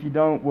movie, and if you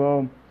don't,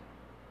 well,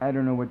 I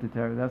don't know what to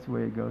tell you. That's the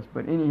way it goes.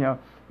 But anyhow,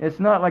 it's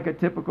not like a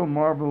typical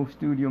Marvel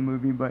studio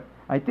movie, but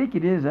I think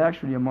it is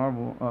actually a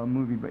Marvel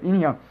movie. But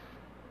anyhow,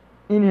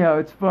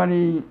 it's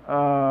funny.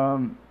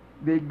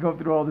 They go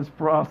through all this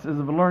process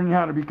of learning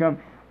how to become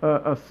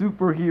a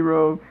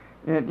superhero,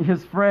 and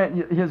his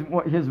friend,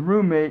 his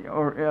roommate,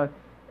 or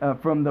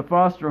from the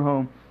foster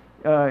home,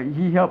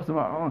 he helps him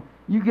out. Oh,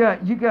 you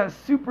got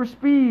super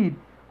speed.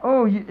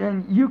 Oh,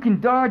 and you can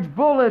dodge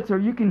bullets, or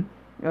you can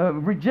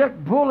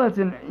reject bullets,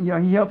 and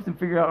he helps him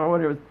figure out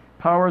what his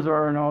powers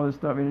are and all this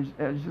stuff, and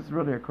it's just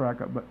really a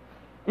crack up. But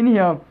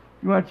anyhow,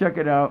 if you want to check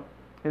it out,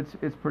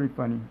 it's pretty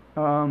funny,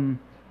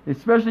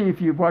 especially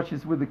if you watch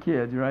this with the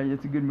kids, right?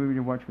 It's a good movie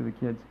to watch with the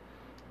kids,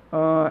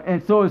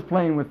 and so is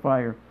Playing with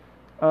Fire.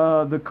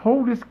 The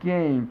Coldest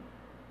Game,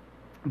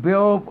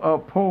 Bill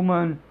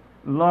Pullman,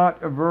 Lot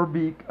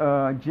Verbeek,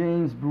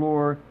 James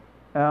Bloor,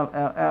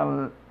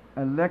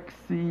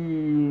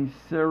 Alexei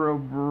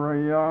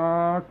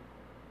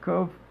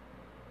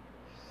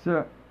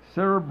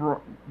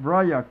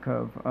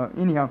Serebryakov,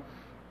 anyhow,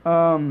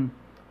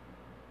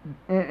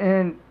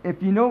 and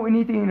if you know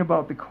anything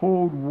about the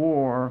Cold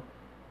War,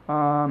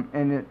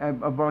 and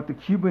about the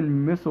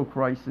Cuban Missile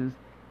Crisis,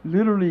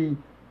 literally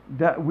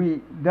that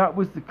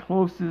was the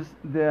closest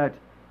that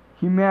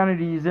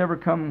humanity has ever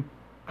come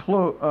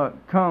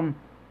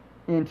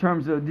in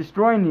terms of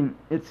destroying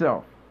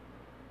itself.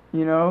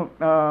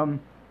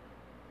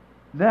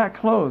 That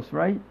close,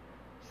 right?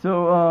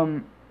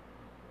 So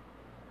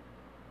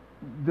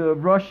the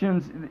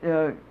Russians,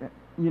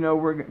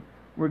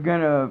 we're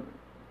gonna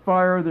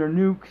fire their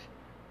nukes,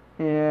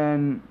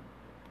 and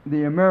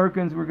the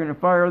Americans were gonna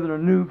fire their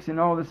nukes, and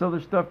all this other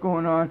stuff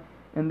going on,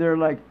 and they're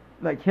like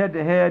head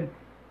to head,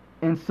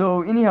 and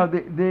so anyhow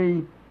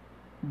they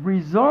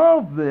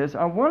resolved this.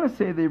 I want to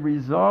say they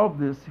resolved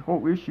this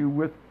whole issue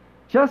with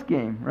chess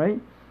game, right?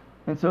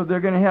 And so they're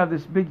gonna have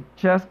this big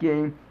chess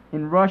game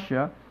in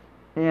Russia.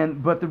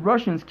 But the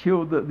Russians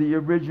killed the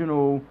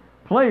original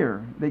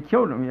player. They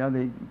killed him.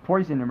 They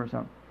poisoned him or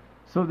something.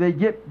 So they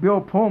get Bill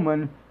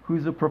Pullman,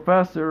 who's a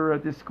professor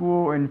at this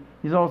school, and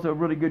he's also a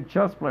really good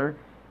chess player.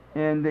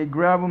 And they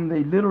grab him.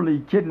 They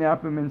literally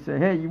kidnap him and say,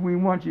 "Hey, we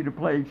want you to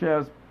play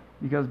chess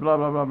because blah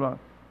blah blah blah."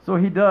 So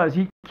he does.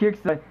 He kicks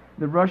the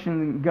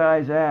Russian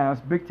guy's ass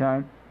big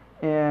time,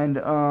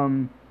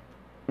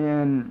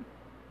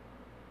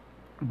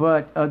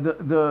 But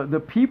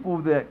the people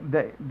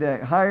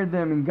that hired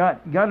them and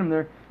got them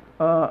there,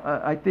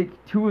 I think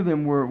two of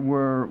them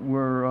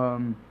were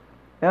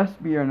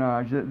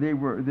espionage. They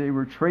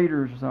were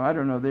traitors or something. I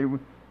don't know. They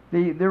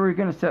were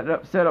going to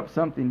set up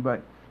something,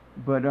 but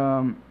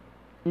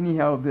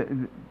anyhow,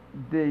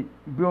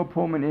 Bill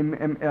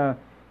Pullman,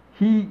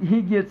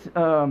 he gets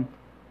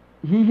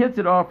he hits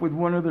it off with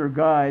one of their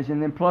guys,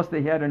 and then plus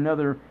they had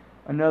another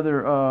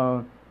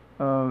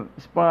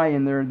spy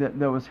in there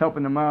that was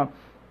helping them out.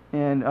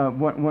 And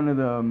one of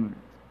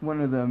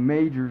the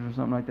majors or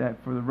something like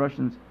that for the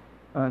Russians.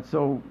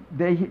 So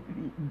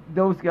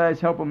those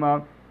guys help them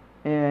out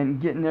and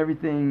getting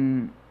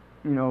everything,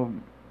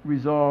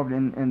 resolved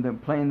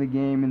and playing the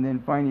game, and then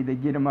finally they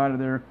get him out of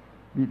there.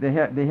 They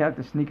have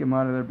to sneak him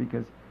out of there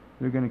because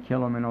they're going to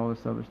kill him and all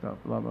this other stuff.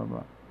 Blah blah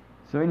blah.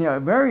 So anyhow, a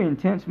very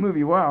intense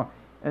movie. Wow,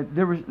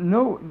 there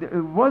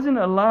wasn't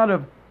a lot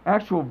of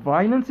actual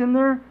violence in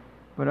there,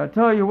 but I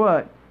tell you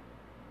what,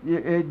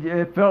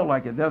 it felt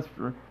like it. That's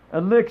for.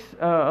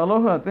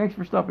 Aloha, thanks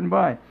for stopping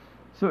by.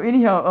 So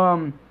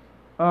anyhow,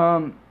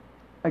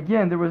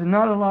 again, there was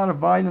not a lot of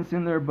violence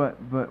in there, but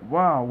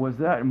wow, was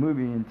that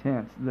movie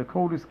intense? The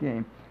Coldest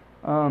Game.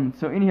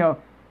 So anyhow,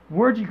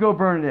 Where'd You Go,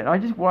 Bernadett? I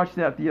just watched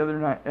that the other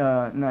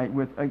night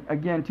with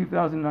again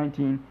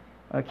 2019.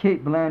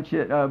 Kate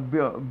Blanchett,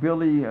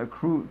 Billy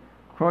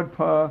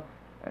Crudup,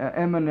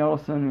 Emma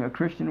Nelson,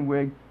 Christian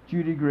Wiig,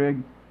 Judy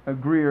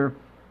Greer,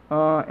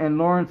 and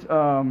Lawrence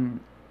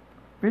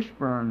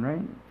Fishburne,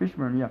 right?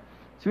 Fishburne, yeah.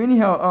 So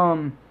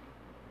anyhow,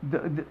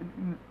 the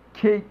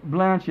Kate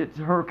Blanchett,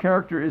 her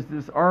character is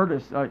this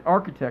artist,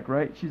 architect,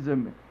 right? She's a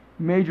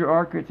major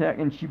architect,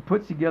 and she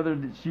puts together,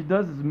 she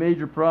does this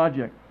major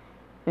project,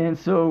 and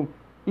so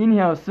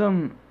anyhow,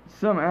 some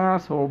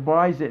asshole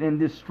buys it and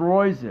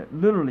destroys it,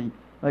 literally,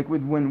 like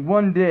when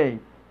one day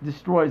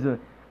destroys it.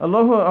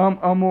 Aloha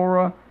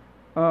Amora,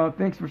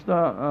 thanks for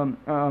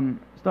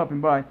stopping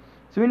by.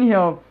 So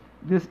anyhow,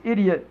 this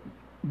idiot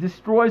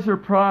destroys her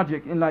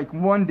project in like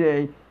one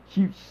day.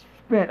 She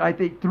spent, I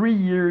think, 3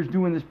 years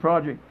doing this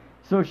project.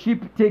 So she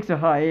takes a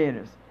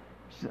hiatus.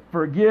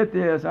 Forget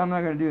this. I'm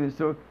not going to do this.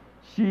 So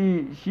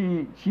she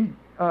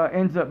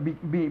ends up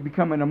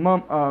becoming a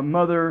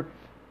mother,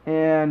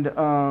 and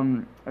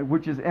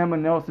which is Emma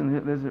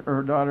Nelson,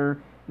 her daughter.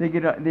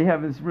 They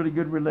have this really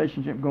good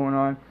relationship going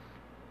on,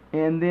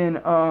 and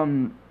then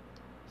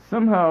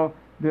somehow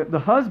the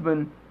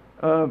husband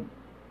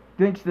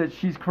thinks that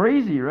she's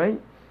crazy, right?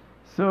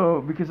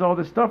 So because all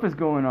this stuff is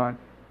going on,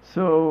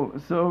 so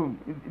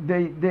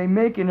they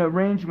make an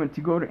arrangement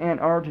to go to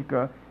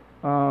Antarctica,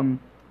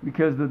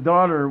 because the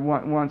daughter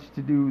wants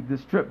to do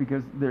this trip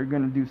because they're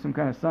going to do some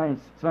kind of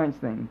science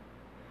thing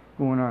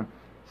going on.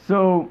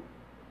 So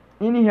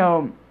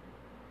anyhow,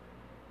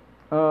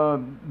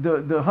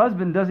 the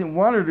husband doesn't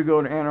want her to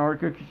go to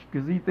Antarctica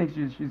because he thinks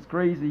she's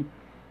crazy,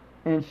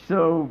 and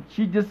so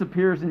she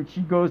disappears and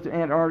she goes to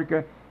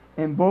Antarctica,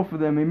 and both of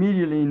them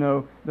immediately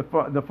know,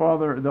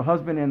 the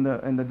husband and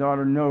the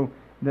daughter know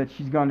that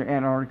she's gone to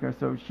Antarctica.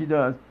 So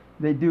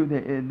they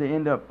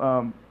end up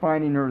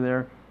finding her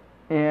there,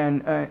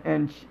 and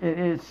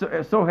it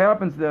so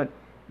happens that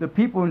the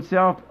people in at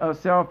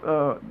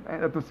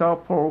the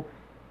South Pole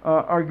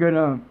are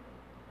gonna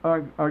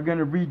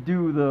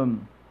redo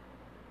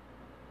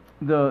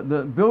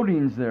the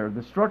buildings there,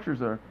 the structures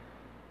there.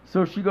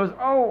 So she goes,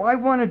 "Oh, I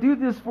want to do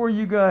this for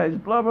you guys,"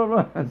 blah blah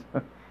blah.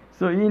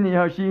 So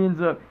anyhow, she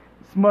ends up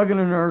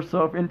smuggling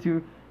herself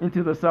into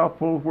the South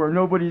Pole, where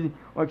nobody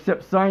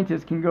except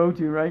scientists can go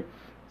to, right?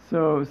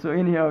 So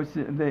anyhow,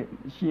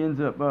 she ends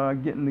up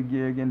getting the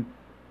gig, and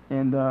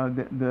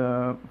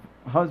the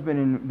husband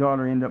and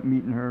daughter end up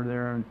meeting her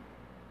there,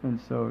 and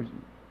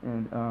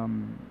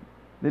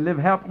they live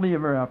happily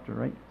ever after,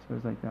 right? So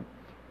it's like that.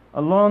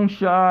 A Long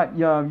Shot,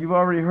 yeah, you've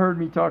already heard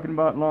me talking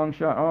about Long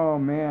Shot. Oh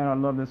man, I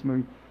love this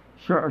movie.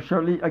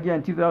 Charlize,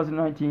 again,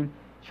 2019.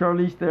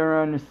 Charlize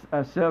Theron,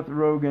 Seth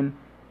Rogen,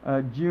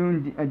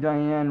 June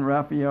Diane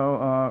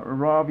Raphael,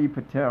 Ravi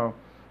Patel.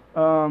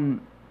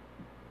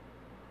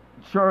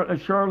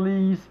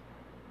 Charlize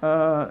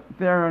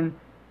Theron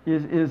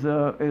is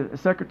a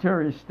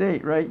Secretary of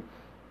State, right?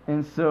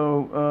 And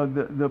so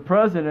the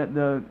president,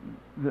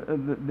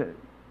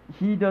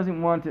 he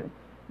doesn't want to,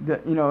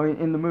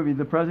 in the movie,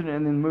 the president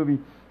in the movie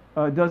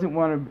doesn't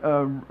want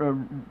to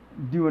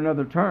do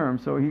another term.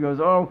 So he goes,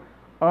 "Oh,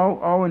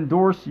 I'll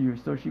endorse you."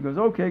 So she goes,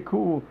 "Okay,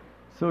 cool."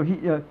 So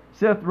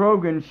Seth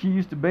Rogen, she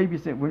used to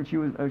babysit when she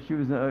was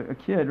a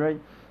kid, right?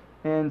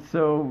 And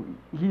so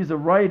he's a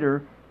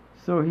writer.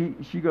 So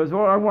she goes,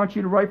 "Oh, I want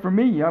you to write for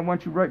me. I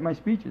want you to write my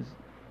speeches."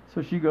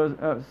 So he goes,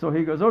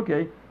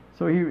 "Okay."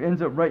 So he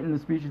ends up writing the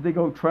speeches. They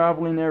go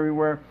traveling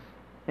everywhere,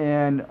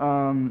 and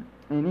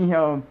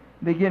anyhow,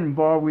 they get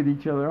involved with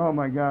each other. Oh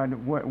my God,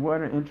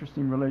 what an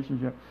interesting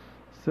relationship.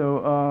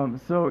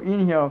 So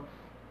anyhow,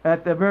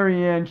 at the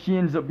very end, she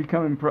ends up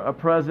becoming a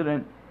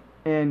president,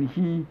 and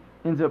he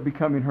ends up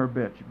becoming her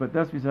bitch. But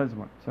that's besides the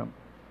point. So,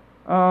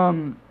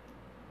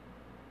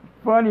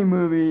 funny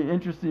movie,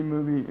 interesting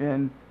movie,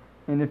 and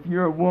if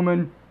you're a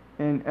woman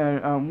and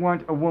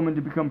want a woman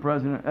to become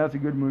president, that's a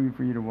good movie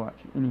for you to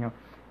watch. Anyhow,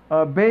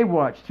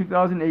 Baywatch,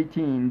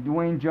 2018.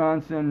 Dwayne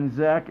Johnson,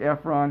 Zac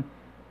Efron,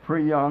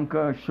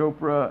 Priyanka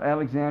Chopra,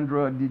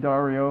 Alexandra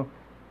Daddario,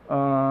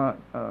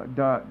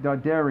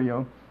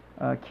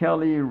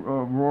 Kelly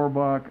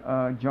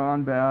Rohrbach,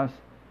 John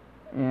Bass,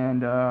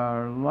 and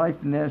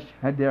Leifnesh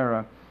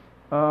Hadera.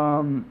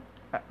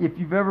 If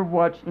you've ever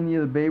watched any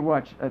of the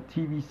Baywatch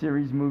TV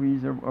series,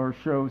 movies, or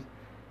shows,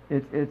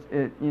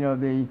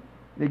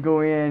 they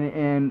go in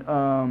and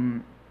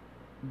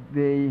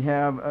they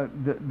have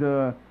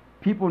the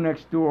people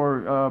next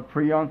door.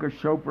 Priyanka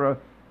Chopra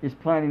is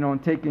planning on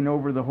taking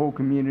over the whole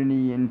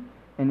community and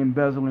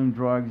embezzling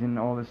drugs and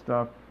all this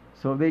stuff.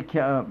 So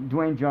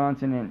Dwayne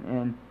Johnson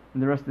and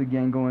the rest of the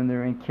gang go in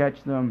there and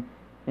catch them,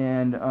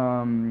 and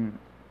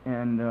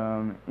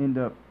end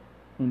up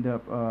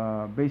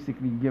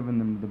basically giving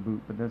them the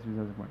boot. But that's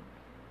besides the point.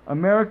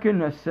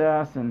 American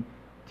Assassin,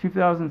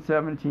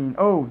 2017.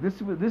 Oh,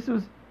 this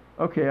was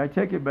okay. I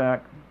take it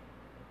back.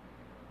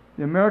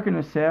 The American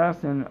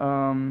Assassin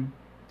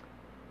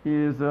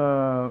is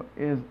a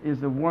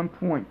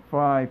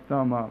 1.5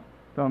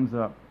 thumbs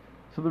up.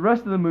 So the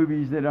rest of the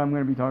movies that I'm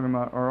going to be talking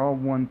about are all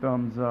 1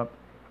 thumbs up,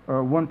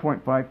 or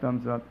 1.5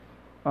 thumbs up.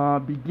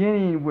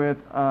 Beginning with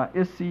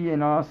Ossi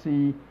and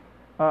Ossi.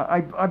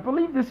 I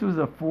believe this was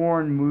a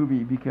foreign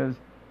movie because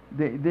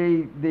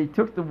they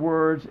took the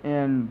words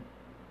and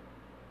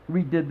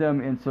redid them,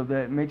 and so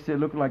that makes it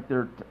look like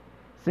they're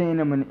saying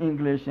them in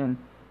English, and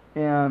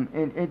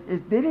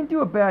they didn't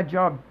do a bad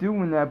job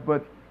doing that,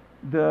 but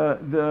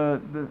the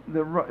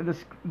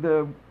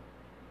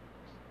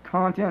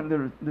content,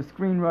 the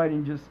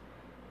screenwriting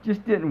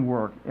just didn't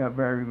work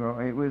very well.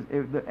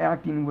 The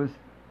acting was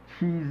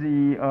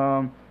cheesy.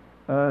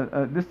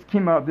 This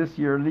came out this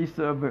year.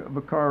 Lisa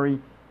Bakari,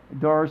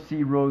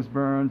 Darcy Rose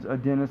Burns,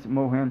 Dennis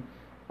Mohan.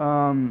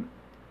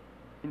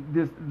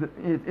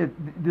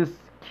 This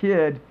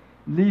kid,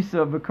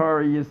 Lisa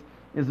Bakari,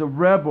 is a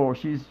rebel.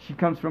 She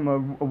comes from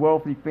a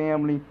wealthy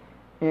family,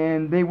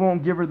 and they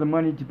won't give her the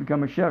money to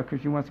become a chef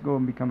because she wants to go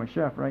and become a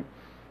chef, right?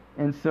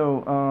 And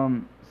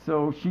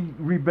so she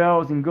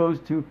rebels and goes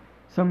to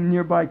some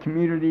nearby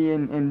community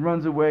and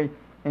runs away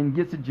and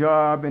gets a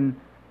job and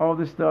all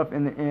this stuff,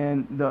 and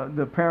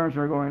the parents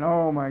are going,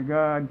 oh my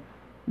God,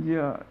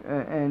 yeah,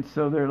 and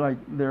so they're like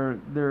they're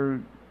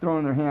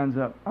throwing their hands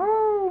up,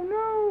 oh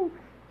no,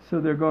 so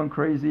they're going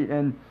crazy,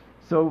 and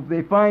so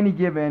they finally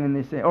give in and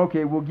they say,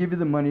 okay, we'll give you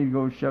the money to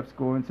go to chef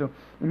school. And so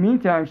in the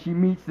meantime, she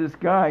meets this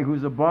guy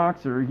who's a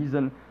boxer. He's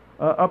an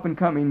up and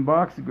coming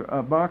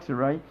boxer,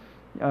 right?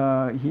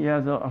 He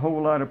has a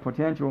whole lot of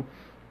potential,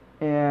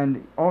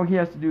 and all he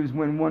has to do is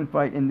win one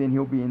fight, and then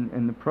he'll be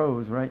in the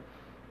pros, right?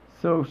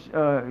 So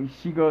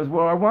she goes,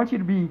 well, I want you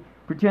to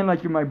pretend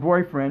like you're my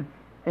boyfriend,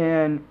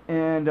 and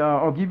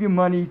I'll give you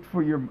money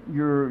for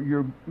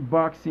your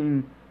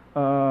boxing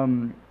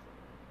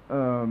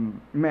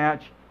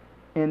match,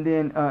 and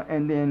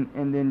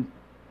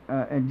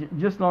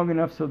just long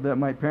enough so that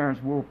my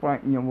parents will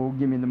will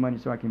give me the money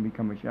so I can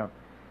become a chef.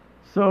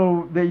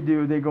 So they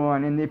do. They go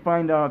on and they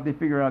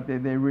figure out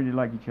that they really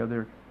like each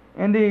other,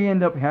 and they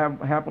end up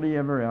happily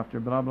ever after.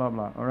 Blah blah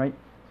blah. All right.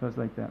 So it's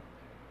like that.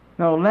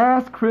 Now,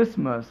 Last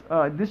Christmas.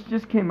 This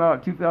just came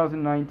out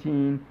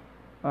 2019,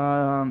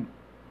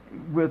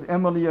 with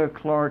Emilia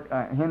Clarke,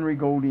 Henry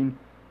Golding,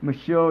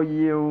 Michelle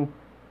Yeoh,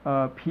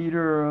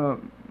 Peter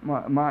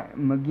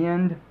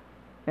McGinn,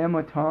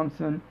 Emma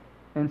Thompson,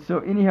 and so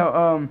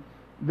anyhow,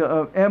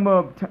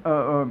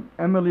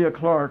 Emilia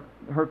Clarke,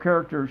 her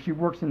character, she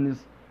works in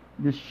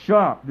this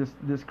shop,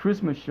 this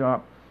Christmas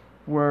shop,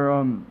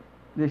 where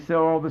they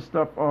sell all this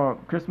stuff,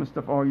 Christmas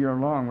stuff all year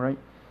long, right?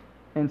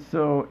 And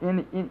so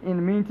in the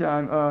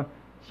meantime,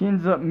 she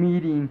ends up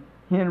meeting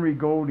Henry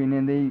Golding,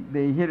 and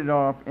they hit it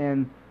off,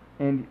 and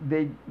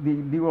they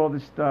do all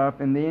this stuff,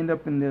 and they end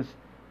up in this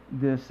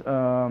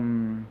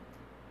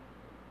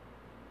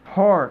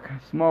park,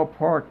 small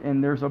park,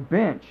 and there's a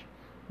bench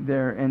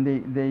there, and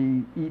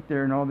they eat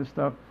there and all this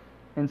stuff.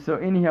 And so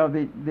anyhow,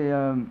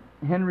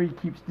 Henry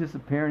keeps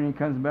disappearing and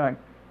comes back,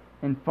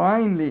 and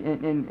finally,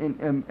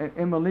 and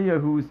Emilia,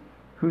 who's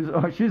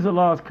she's a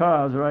lost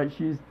cause, right?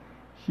 She's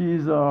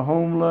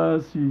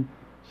homeless. She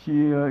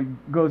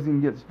goes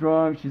and gets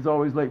drunk. She's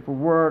always late for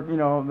work.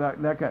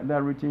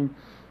 That routine.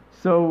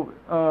 So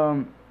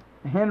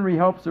Henry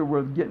helps her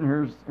with getting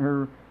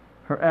her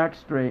act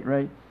straight,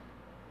 right?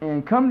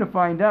 And come to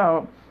find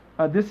out,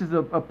 this is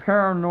a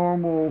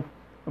paranormal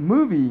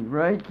movie,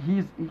 right?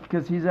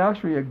 Because he's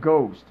actually a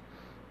ghost.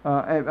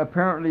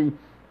 Apparently,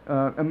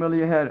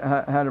 Emilia had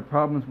her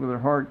problems with her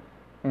heart,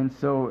 and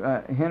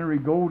so Henry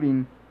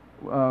Golding,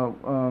 he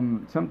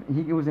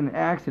was in an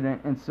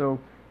accident, and so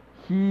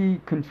he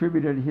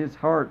contributed his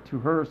heart to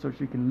her so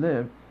she can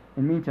live.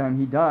 In the meantime,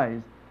 he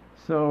dies.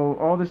 So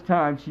all this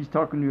time she's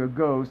talking to a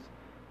ghost.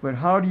 But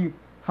how do you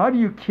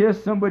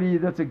kiss somebody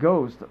that's a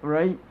ghost,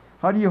 right?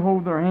 How do you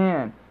hold their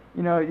hand?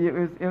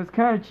 It was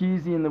kind of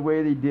cheesy in the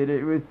way they did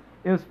it.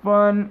 It was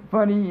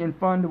funny and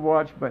fun to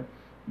watch, but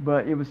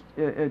it was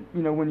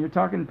when you're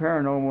talking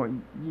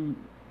paranormal,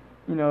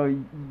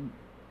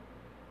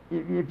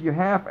 if you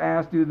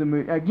half-ass do the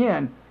movie,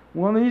 again,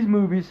 one of these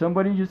movies,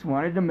 somebody just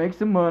wanted to make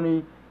some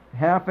money,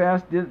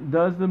 half-ass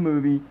does the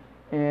movie,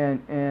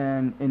 and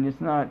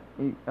it's not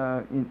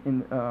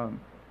in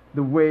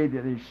the way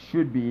that it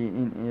should be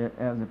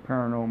as a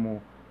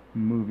paranormal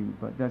movie.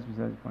 But that's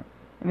besides the point.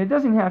 And it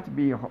doesn't have to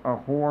be a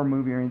horror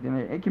movie or anything.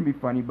 It can be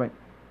funny, but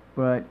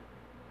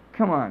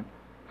come on,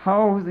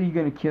 how is he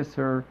going to kiss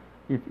her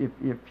if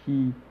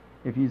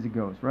he's a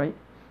ghost, right?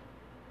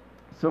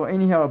 So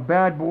anyhow,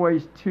 Bad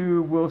Boys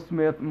 2, Will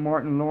Smith,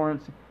 Martin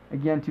Lawrence,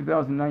 again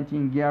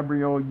 2019,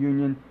 Gabrielle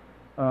Union,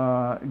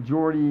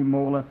 Jordi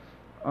Mola.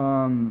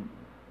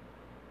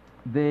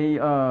 They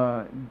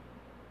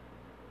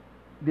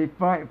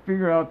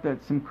figure out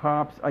that some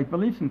cops,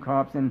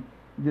 and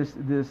this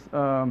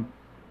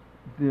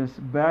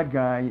bad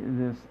guy,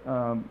 this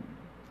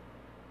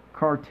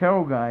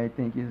cartel guy, I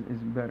think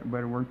is a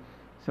better word.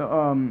 So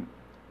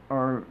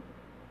are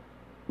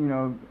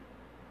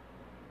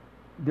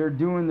they're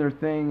doing their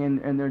thing,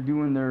 and they're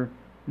doing their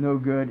no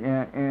good,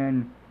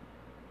 and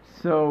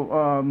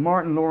so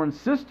Martin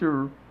Lawrence's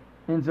sister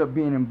ends up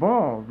being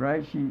involved,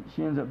 right? She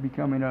ends up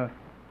becoming a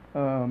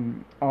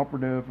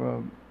operative,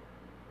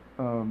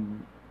 I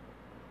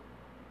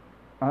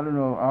don't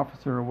know,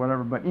 officer or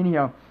whatever. But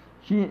anyhow,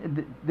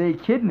 they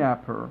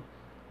kidnap her.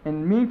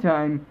 In the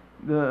meantime,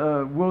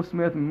 the Will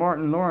Smith and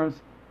Martin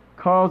Lawrence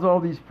cause all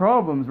these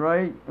problems,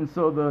 right? And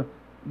so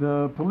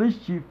the police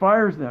chief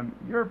fires them.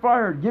 You're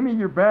fired. Give me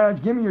your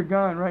badge. Give me your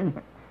gun, right?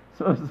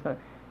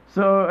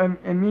 So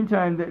in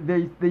meantime,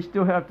 they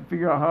still have to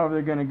figure out how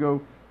they're going to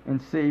go and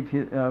save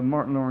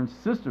Martin Lawrence's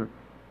sister.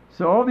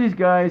 So all these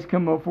guys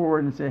come up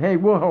forward and say, "Hey,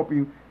 we'll help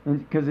you,"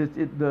 because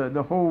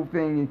the whole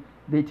thing.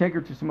 They take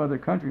her to some other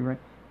country, right?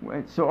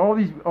 So all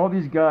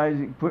these guys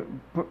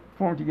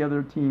form together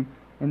a team,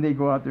 and they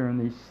go out there and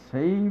they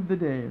save the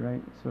day,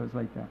 right? So it's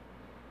like that.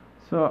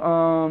 So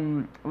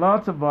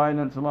lots of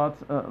violence,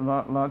 lots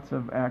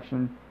of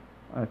action,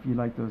 if you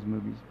like those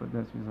movies. But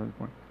that's beside the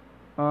point.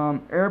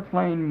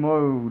 Airplane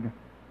Mode.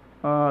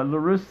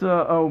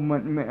 Larissa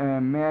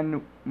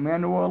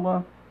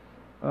Manuela,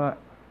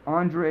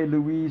 Andre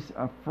Louise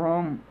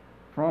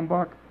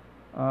Frombach,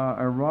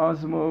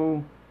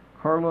 Erasmo,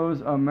 Carlos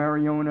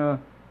Mariona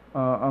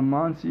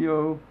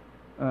Amancio,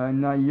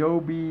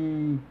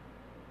 Niobe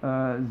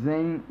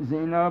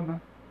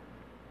Zainab,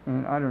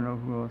 and I don't know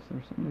who else.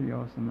 There's somebody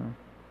else in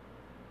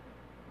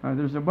there.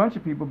 There's a bunch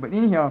of people, but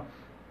anyhow,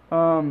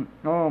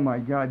 oh my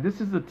God,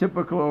 this is a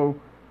typical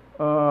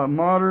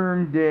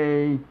modern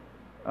day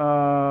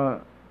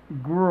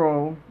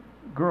girl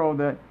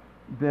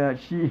that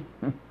she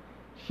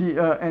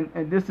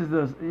and this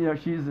is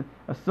she's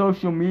a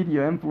social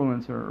media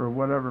influencer or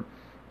whatever.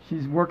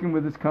 She's working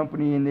with this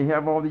company and they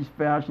have all these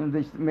fashions.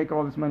 They make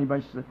all this money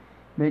by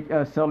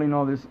selling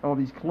all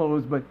these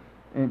clothes,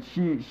 and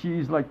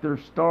she's like their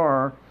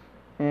star,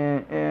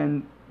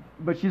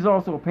 but she's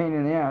also a pain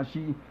in the ass.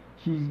 She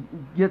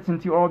gets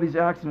into all these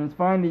accidents.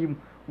 Finally,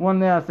 one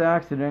last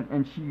accident,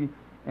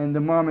 and the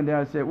mom and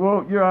dad said,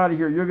 "Well, you're out of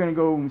here. You're gonna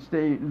go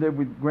live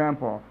with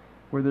Grandpa,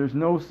 where there's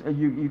no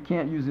you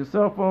can't use your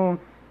cell phone.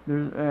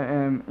 There's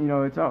and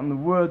it's out in the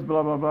woods,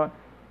 blah blah blah."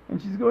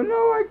 And she's going, "No,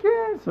 I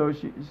can't." So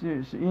she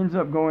ends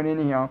up going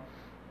anyhow,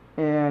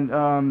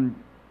 and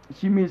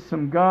she meets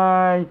some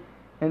guy.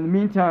 In the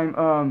meantime,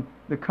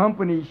 the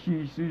company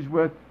she's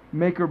with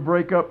make her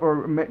break up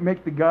or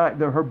make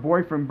her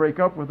boyfriend break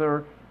up with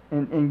her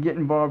and get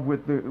involved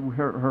with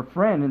her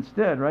friend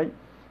instead, right?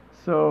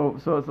 So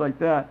it's like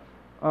that.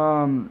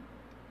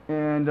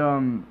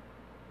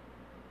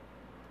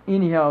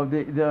 Anyhow,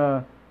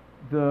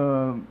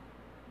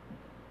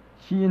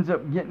 she ends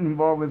up getting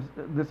involved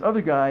with this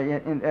other guy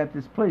at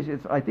this place.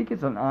 I think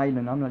it's an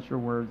island. I'm not sure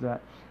where it's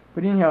at.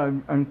 But anyhow,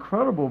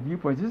 incredible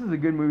viewpoints. This is a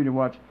good movie to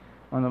watch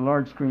on the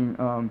large screen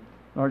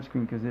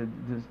because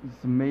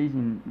it's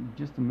amazing,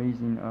 just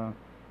amazing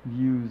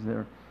views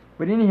there.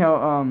 But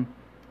anyhow,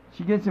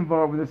 she gets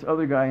involved with this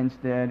other guy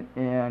instead,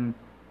 and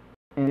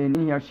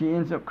anyhow, she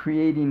ends up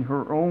creating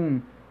her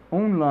own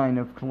line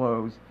of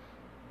clothes,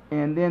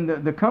 and then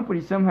the company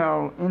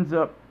somehow ends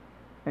up.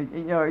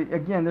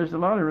 Again, there's a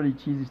lot of really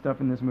cheesy stuff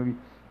in this movie,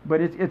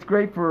 but it's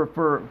great for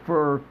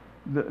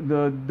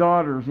the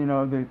daughters,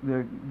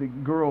 the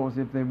girls,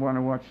 if they want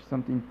to watch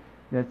something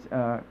that's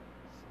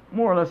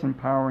more or less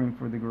empowering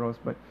for the girls.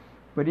 But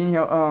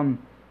anyhow,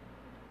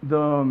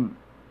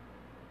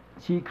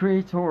 she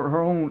creates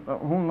her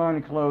own line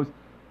of clothes,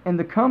 and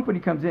the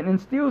company comes in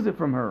and steals it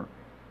from her.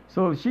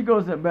 So she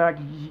goes back.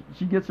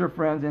 She gets her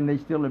friends, and they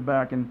steal it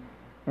back, and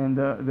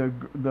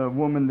the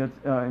woman that's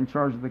in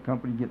charge of the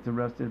company gets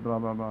arrested. Blah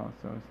blah blah.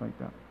 So it's like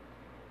that.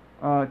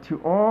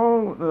 To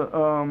all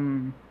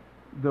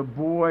the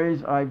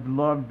boys I've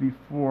loved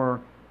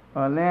before,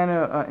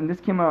 Lana, and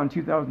this came out in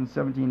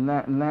 2017.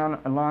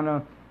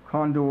 Lana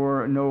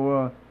Condor,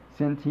 Noah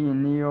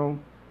Centineo,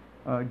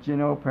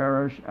 Janelle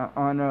Parrish,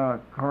 Anna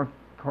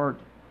Cart,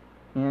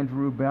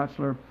 Andrew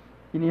Bachelor.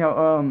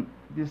 Anyhow,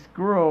 this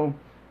girl,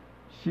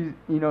 she's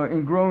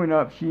in growing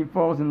up, she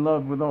falls in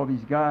love with all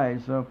these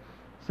guys. So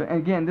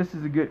again, this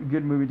is a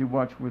good movie to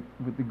watch with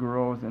the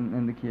girls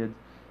and the kids.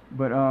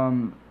 But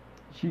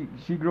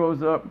she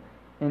grows up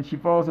and she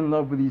falls in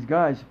love with these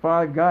guys,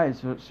 5 guys.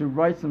 So she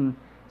writes them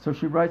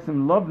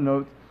love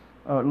notes,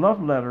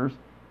 love letters,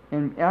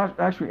 and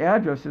actually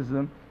addresses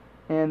them,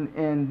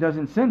 and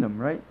doesn't send them,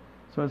 right?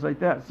 So it's like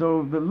that.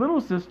 So the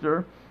little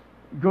sister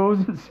goes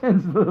and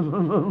sends the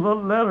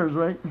little letters,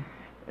 right?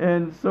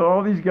 And so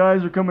all these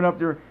guys are coming up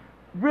there.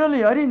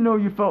 Really, I didn't know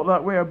you felt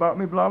that way about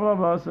me. Blah blah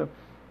blah. So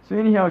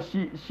anyhow,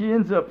 she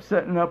ends up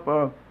setting up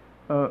a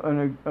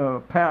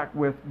pact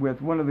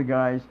with one of the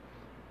guys,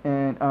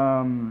 and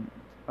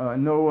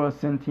Noah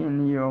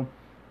Centineo,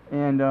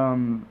 and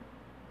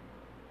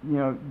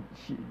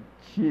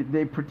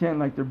they pretend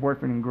like they're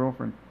boyfriend and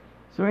girlfriend.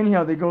 So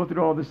anyhow, they go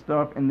through all this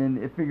stuff, and then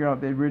they figure out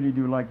they really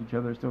do like each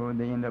other, so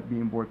they end up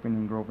being boyfriend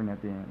and girlfriend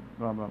at the end.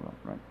 Blah blah blah.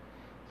 Right.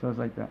 So it's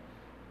like that.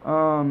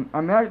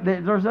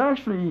 There's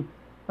actually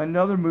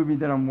another movie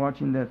that I'm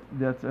watching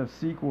that's a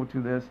sequel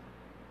to this.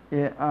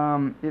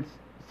 It's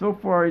so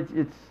far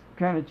it's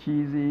kind of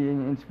cheesy,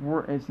 and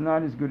it's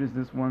not as good as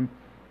this one.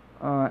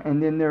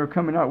 And then they're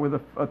coming out with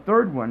a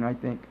third one, I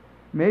think,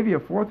 maybe a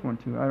fourth one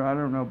too. I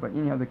don't know, but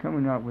anyhow, they're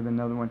coming out with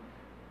another one,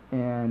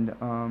 and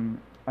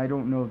I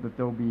don't know that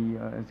they'll be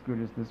as good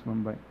as this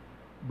one,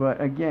 but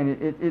again,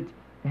 it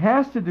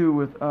has to do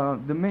with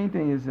the main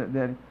thing is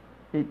that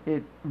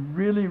it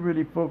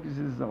really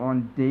focuses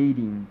on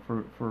dating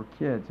for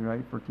kids,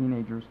 right, for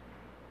teenagers,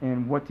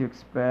 and what to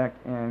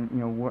expect, and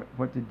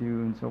what to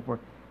do and so forth.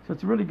 So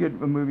it's a really good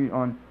movie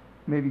on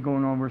maybe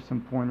going over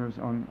some pointers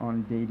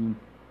on dating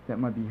that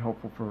might be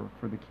helpful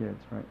for the kids,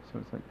 right? So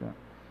it's like that.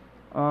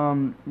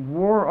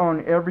 War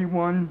on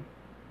Everyone.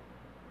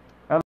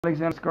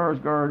 Alexander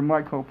Skarsgård,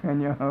 Michael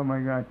Pena. Oh my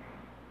God.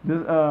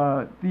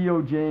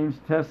 Theo James,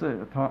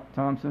 Tessa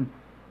Thompson,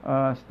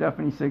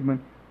 Stephanie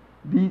Sigmund.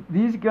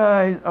 These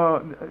guys,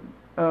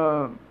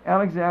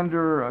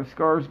 Alexander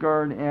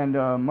Skarsgård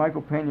and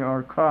Michael Pena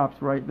are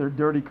cops, right? They're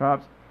dirty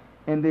cops,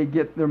 and they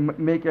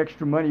make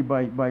extra money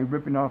by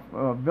ripping off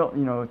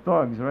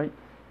thugs, right?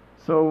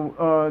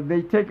 So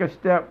they take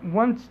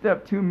one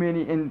step too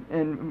many,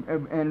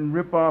 and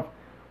rip off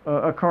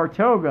a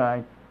cartel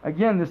guy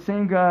again, the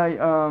same guy.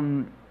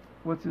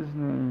 What's his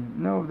name?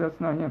 No, that's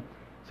not him.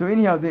 So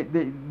anyhow, they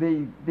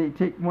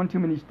take one too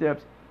many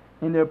steps,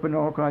 end up in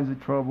all kinds of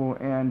trouble,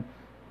 and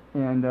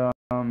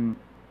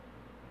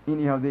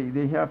anyhow,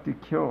 they have to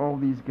kill all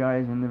these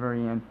guys in the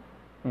very end,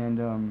 and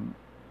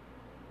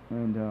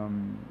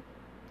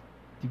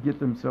to get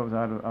themselves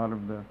out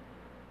of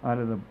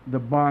the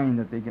bind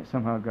that they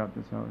somehow got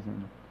themselves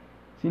in.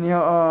 See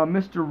now,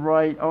 Mr.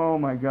 Right. Oh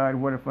my God,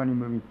 what a funny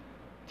movie.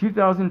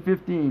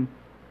 2015,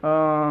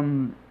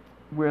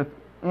 with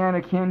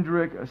Anna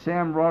Kendrick,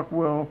 Sam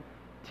Rockwell,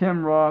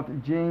 Tim Roth,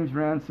 James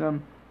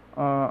Ransom,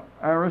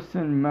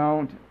 Arison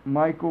Mount,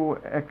 Michael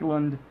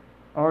Eklund,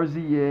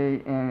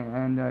 RZA,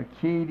 and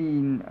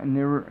Katie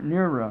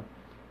Nira.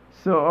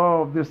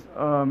 So, this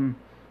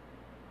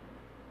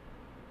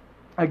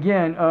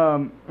again,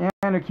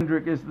 Anna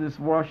Kendrick is this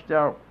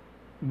washed-out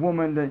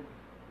woman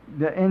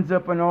that ends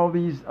up on all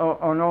these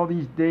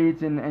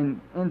dates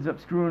and ends up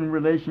screwing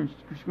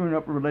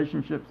up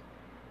relationships.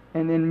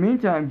 And in the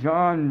meantime,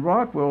 John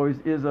Rockwell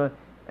is a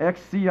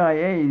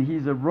ex-CIA.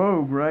 He's a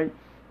rogue, right?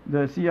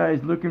 The CIA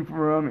is looking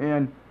for him,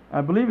 and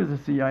I believe it's the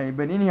CIA.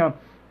 But anyhow,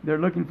 they're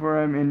looking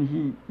for him, and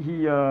he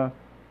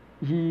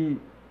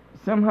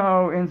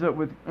somehow ends up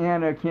with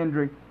Anna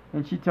Kendrick,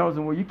 and she tells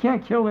him, "Well, you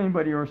can't kill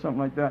anybody," or something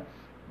like that.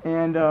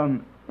 And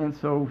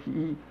so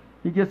he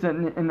gets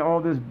in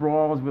all this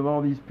brawls with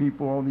all these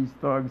people, all these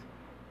thugs,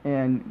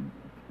 and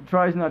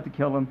tries not to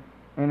kill him.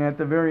 And at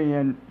the very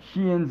end,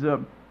 she ends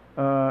up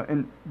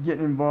and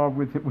getting involved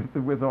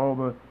with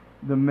all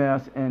the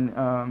mess, and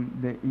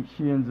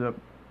she ends up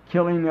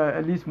killing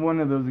at least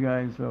one of those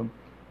guys. So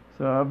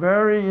a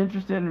very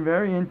interesting and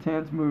very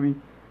intense movie,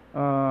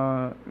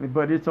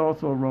 but it's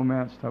also a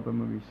romance type of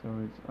movie.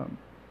 So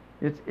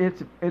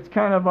it's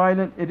kind of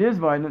violent. It is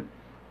violent,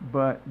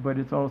 but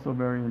it's also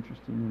very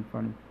interesting and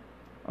funny.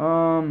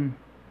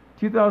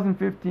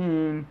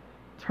 2015,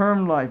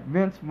 Term Life,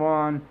 Vince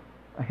Vaughn,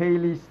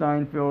 Haley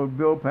Steinfeld,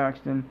 Bill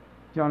Paxton,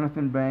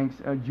 Jonathan Banks,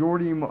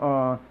 Jordi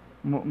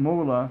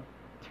Mola,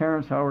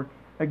 Terrence Howard.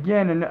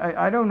 Again, and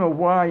I don't know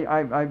why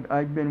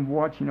I've been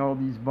watching all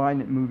these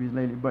violent movies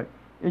lately, but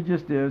it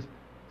just is.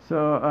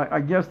 So I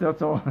guess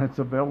that's all that's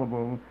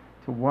available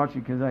to watch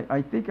it, because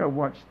I think I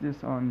watched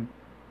this on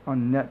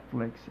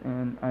Netflix,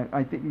 and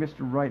I think Mr.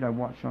 Right I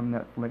watched on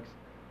Netflix,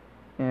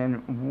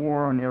 and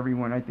War on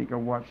Everyone I think I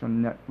watched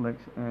on Netflix,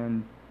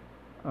 and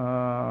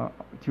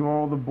To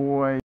All the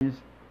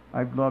Boys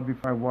I've Loved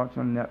Before I watched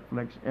on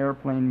Netflix,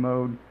 Airplane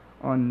Mode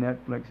on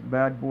Netflix,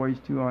 Bad Boys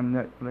 2 on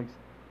Netflix.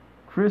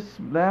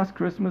 Last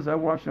Christmas I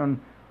watched on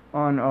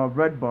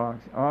Redbox,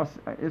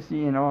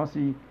 Ossi and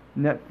Ossi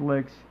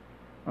Netflix.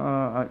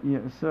 Yeah,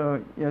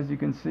 so as you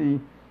can see,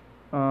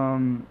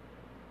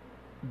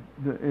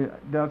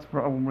 that's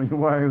probably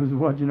why I was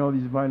watching all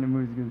these violent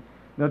movies, because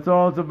that's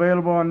all that's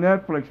available on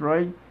Netflix,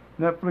 right?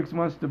 Netflix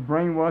wants to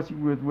brainwash you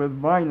with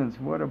violence.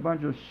 What a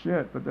bunch of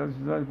shit, but that's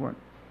what.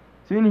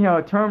 So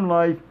anyhow, Term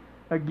Life,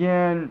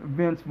 again,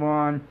 Vince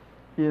Vaughn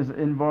is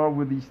involved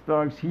with these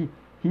thugs.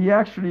 He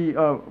actually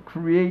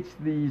creates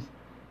these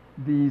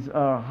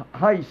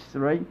heists,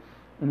 right?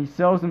 And he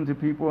sells them to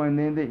people, and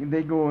then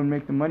they go and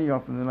make the money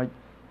off of them. Like,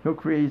 he'll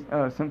create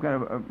some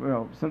kind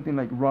of something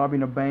like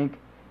robbing a bank,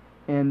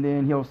 and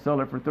then he'll sell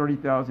it for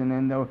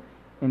 $30,000,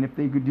 and if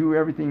they could do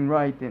everything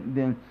right,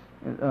 then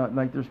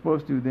like they're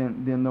supposed to,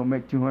 then they'll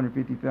make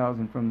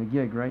 $250,000 from the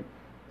gig, right?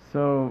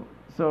 So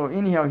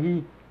anyhow,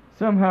 he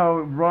somehow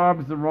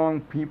robs the wrong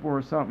people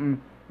or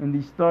something, and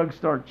these thugs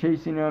start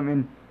chasing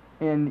him,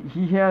 and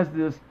he has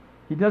this.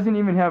 He doesn't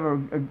even have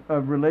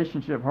a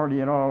relationship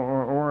hardly at all,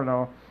 or at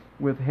all,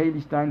 with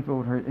Haley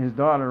Steinfeld, his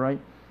daughter, right?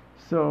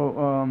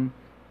 So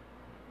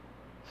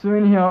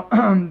anyhow,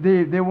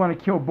 they want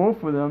to kill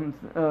both of them.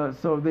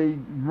 So they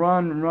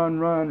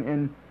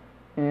run,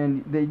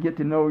 and they get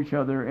to know each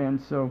other,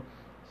 and so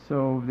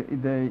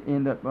they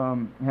end up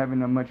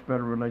having a much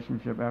better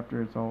relationship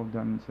after it's all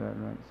done and said,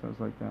 right? So it's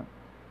like that.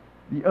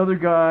 The other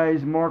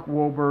guys: Mark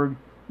Wahlberg,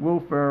 Will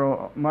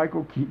Ferrell,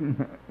 Michael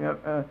Keaton,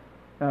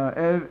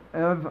 Ev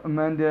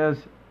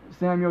Mendes,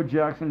 Samuel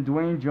Jackson,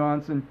 Dwayne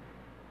Johnson.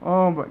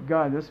 Oh my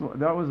God,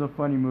 that was a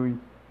funny movie.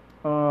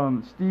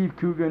 Steve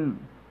Coogan,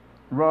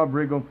 Rob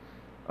Riggle.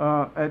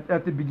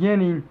 At the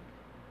beginning,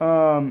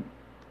 Mark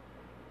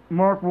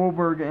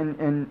Wahlberg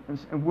and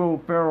Will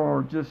Ferrell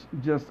are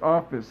just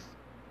office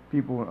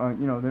people.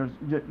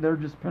 They're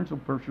just pencil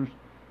pushers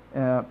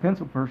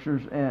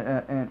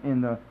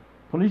in the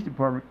police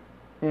department.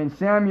 And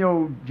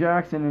Samuel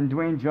Jackson and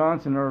Dwayne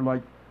Johnson are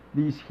like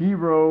these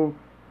hero,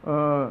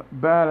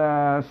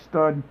 badass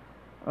stud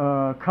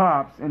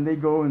cops, and they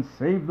go and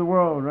save the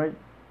world, right?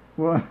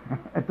 Well,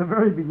 at the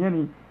very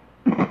beginning,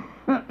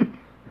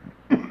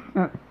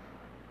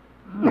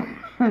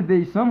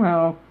 they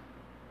somehow,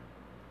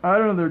 I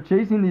don't know, they're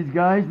chasing these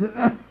guys.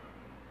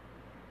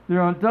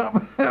 They're on top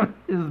of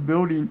this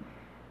building,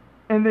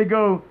 and they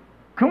go,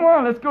 "Come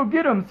on, let's go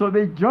get them." So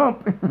they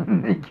jump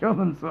and they kill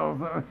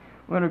themselves.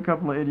 What a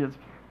couple of idiots.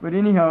 But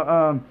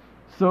anyhow,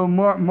 so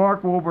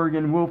Mark Wahlberg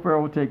and Will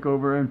Ferrell will take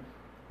over,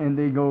 and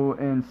they go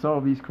and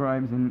solve these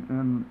crimes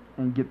and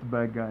get the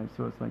bad guys.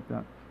 So it's like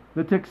that.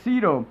 The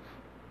Tuxedo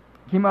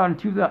came out in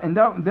 2000,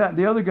 and that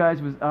the other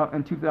guys was out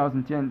in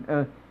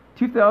 2010.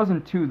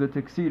 2002, The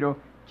Tuxedo.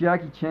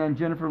 Jackie Chan,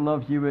 Jennifer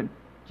Love Hewitt,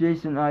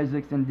 Jason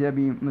Isaacs, and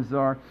Debbie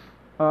Mazar.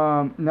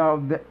 Now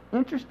the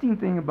interesting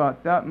thing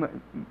about that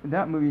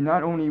movie,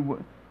 not only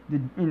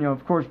did,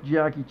 of course,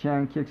 Jackie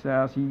Chan kicks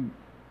ass. He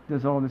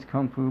does all this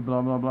kung fu,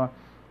 blah blah blah.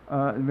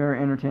 Very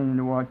entertaining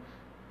to watch.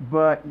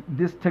 But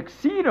this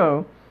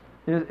Tuxedo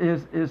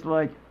is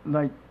like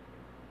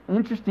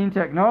interesting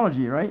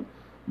technology, right?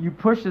 You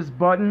push this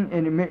button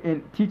and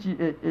it teaches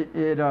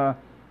it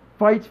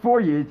fights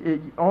for you.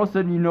 All of a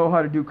sudden you know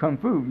how to do kung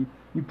fu.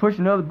 You push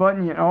another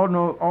button and all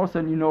of a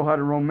sudden you know how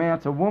to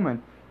romance a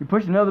woman. You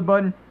push another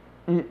button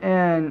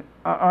and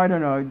I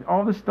don't know,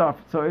 all this stuff.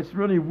 So it's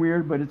really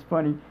weird, but it's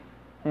funny.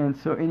 And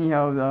so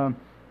anyhow,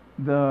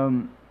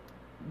 the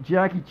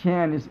Jackie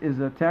Chan is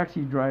a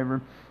taxi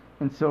driver,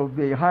 and so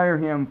they hire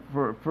him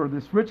for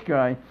this rich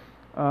guy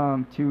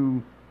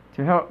to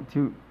help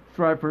to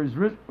strive for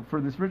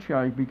this rich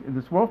guy,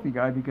 this wealthy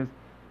guy, because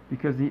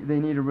they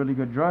need a really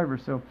good driver.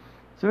 So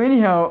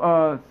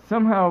anyhow,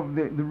 somehow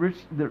the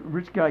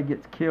rich guy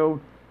gets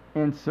killed,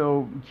 and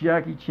so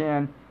Jackie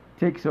Chan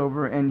takes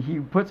over and he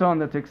puts on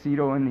the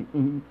tuxedo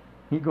and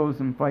he goes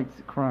and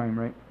fights crime,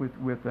 right,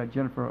 with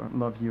Jennifer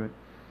Love Hewitt.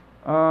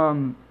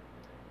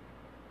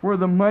 Where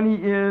the Money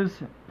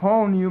Is,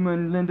 Paul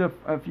Newman, Linda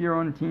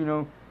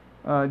Fiorentino,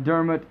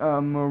 Dermot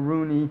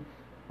Mulroney.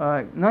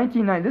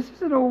 1990. This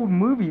is an old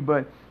movie,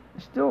 but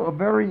still a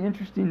very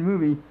interesting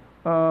movie.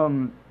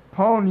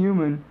 Paul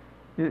Newman,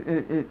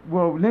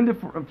 well, Linda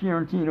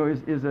Fiorentino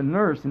is a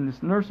nurse in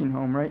this nursing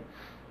home, right?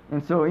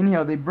 And so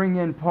anyhow, they bring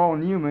in Paul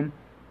Newman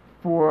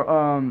for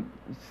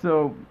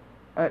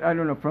I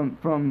don't know,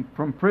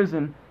 from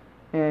prison,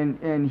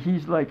 and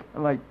he's like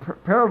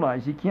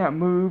paralyzed. He can't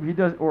move. He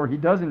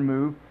doesn't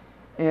move,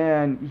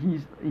 and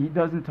he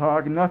doesn't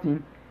talk,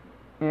 nothing.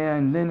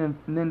 And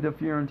Linda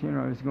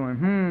Fiorentino is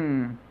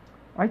going,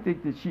 I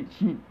think that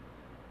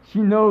she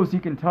knows he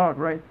can talk,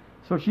 right?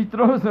 So she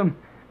throws him,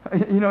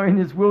 in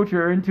his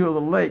wheelchair into the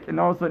lake, and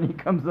all of a sudden he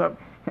comes up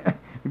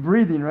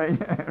breathing, right?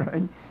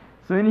 Right.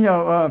 So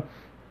anyhow,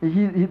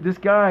 this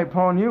guy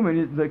Paul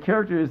Newman, the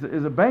character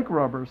is a bank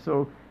robber.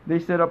 So they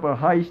set up a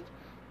heist,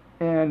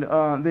 and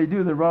they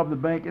rob the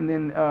bank, and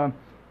then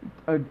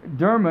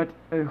Dermot,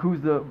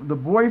 who's the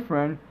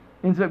boyfriend,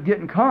 ends up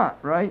getting caught,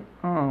 right?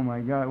 Oh my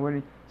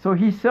God! So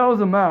he sells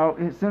them out.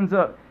 It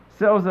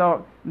sells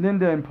out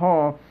Linda and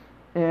Paul,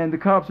 and the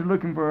cops are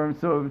looking for him.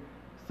 So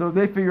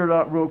they figure it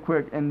out real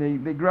quick, and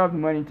they grab the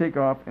money and take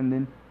off, and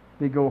then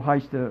they go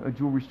heist a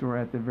jewelry store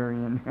at the very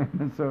end.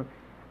 And so,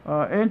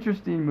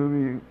 interesting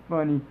movie,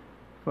 funny,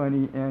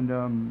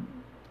 and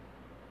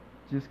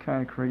just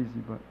kind of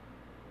crazy. But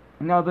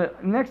now the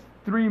next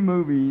three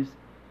movies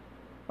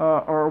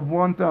are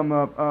one thumb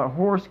up.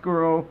 Horse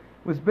Girl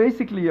was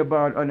basically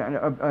about a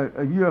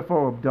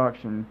UFO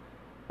abduction.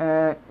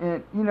 And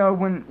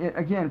when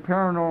again,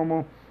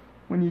 paranormal,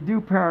 when you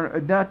do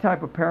that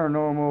type of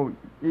paranormal,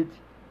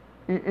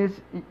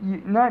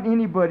 not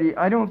anybody.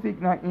 I don't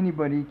think not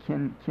anybody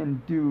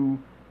can do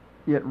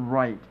it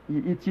right.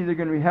 It's either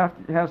going to it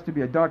has to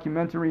be a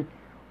documentary,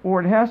 or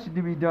it has to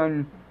be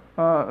done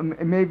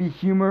maybe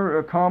humor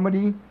or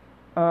comedy.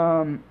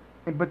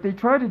 But they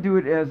try to do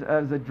it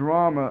as a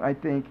drama, I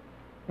think,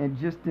 and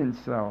just didn't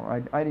sell.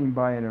 I didn't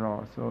buy it at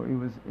all. So it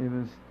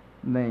was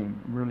lame,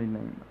 really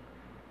lame.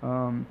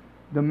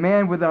 The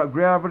Man Without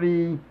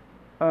Gravity,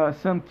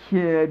 some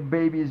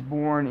baby is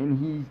born, and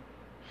he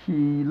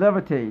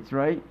levitates,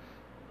 right?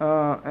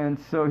 And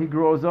so he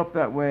grows up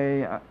that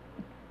way.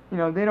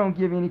 They don't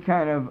give any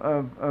kind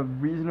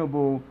of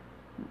reasonable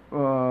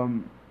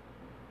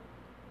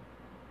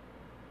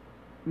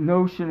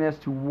notion as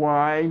to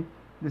why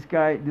this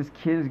kid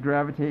is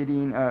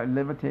levitating.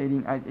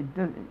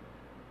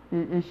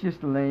 It's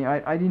just lame.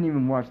 I didn't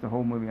even watch the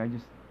whole movie. I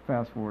just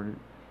fast forwarded.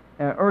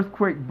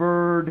 Earthquake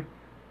Bird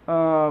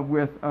now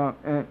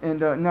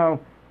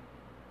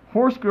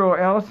Horse Girl,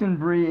 Alison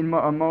Brie and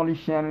Molly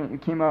Shannon,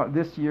 it came out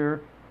this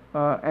year,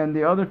 and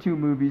the other two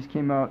movies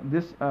came out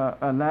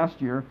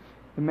last year.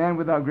 The Man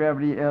Without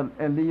Gravity,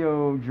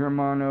 Elio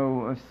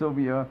Germano,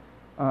 Sylvia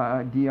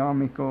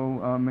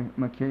D'Amico,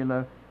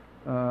 Michaela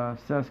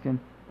Seskin.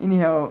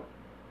 Anyhow,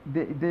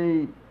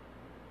 they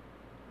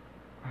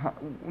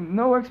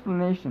no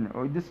explanation.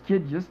 Oh, this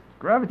kid just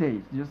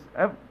gravitates,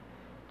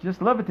 just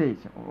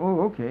levitates.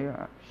 Oh, okay,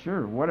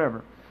 sure,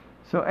 whatever.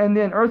 So, and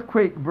then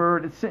Earthquake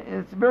Bird,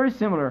 it's very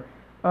similar.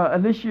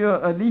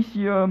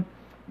 Alicia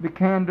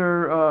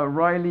Vikander,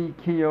 Riley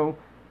Keough,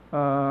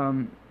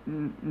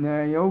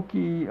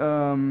 Naoki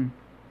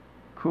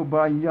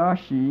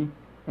Kobayashi,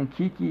 and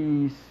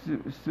Kiki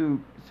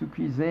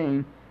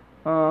Tsukizane.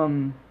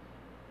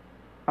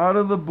 Out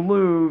of the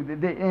blue,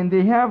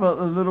 they have a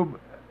little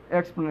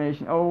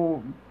explanation.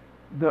 Oh,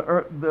 the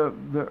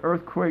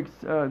earthquakes.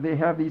 They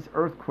have these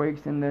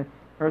earthquakes, and the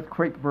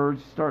earthquake bird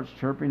starts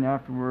chirping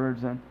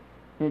afterwards, and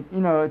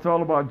it's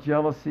all about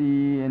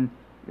jealousy. And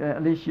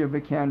Alicia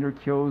Vikander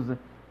kills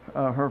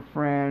her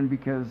friend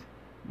because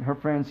her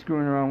friend's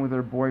screwing around with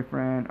her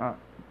boyfriend.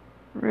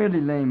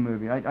 Really lame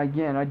movie.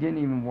 Again, I didn't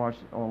even watch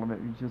all of it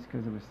just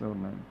because it was so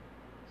lame.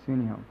 So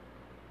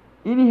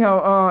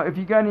anyhow, if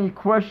you got any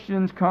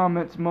questions,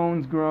 comments,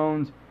 moans,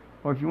 groans,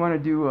 or if you want to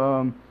do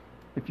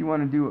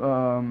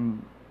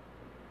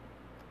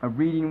a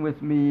reading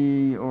with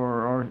me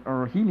or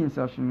a healing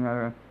session,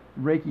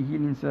 Reiki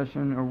healing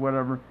session or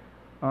whatever,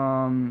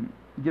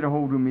 get a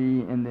hold of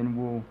me and then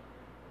we'll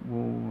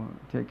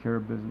take care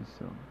of business.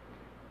 So,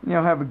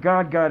 have a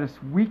God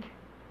Goddess week.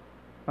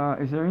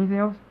 Is there anything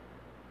else?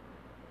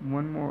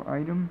 One more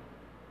item.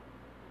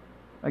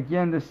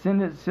 Again, the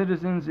Senate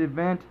Citizens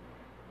event.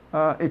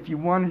 If you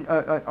want,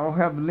 I'll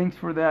have links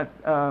for that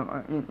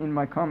in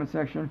my comment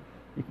section.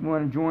 If you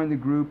want to join the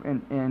group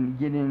and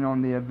get in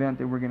on the event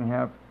that we're going to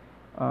have,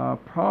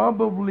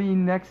 probably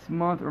next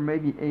month or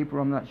maybe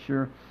April, I'm not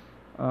sure.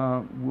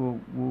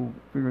 We'll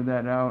figure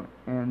that out.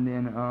 And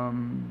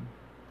then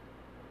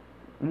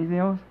anything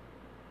else?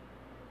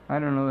 I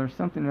don't know. There's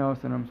something else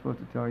that I'm supposed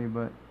to tell you,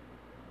 but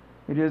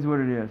it is what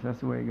it is. That's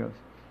the way it goes.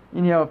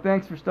 Anyhow,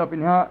 thanks for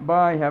stopping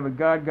by. Have a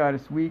God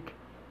Goddess week.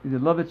 Be the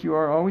love that you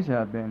are, always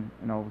have been,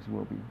 and always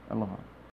will be. Aloha.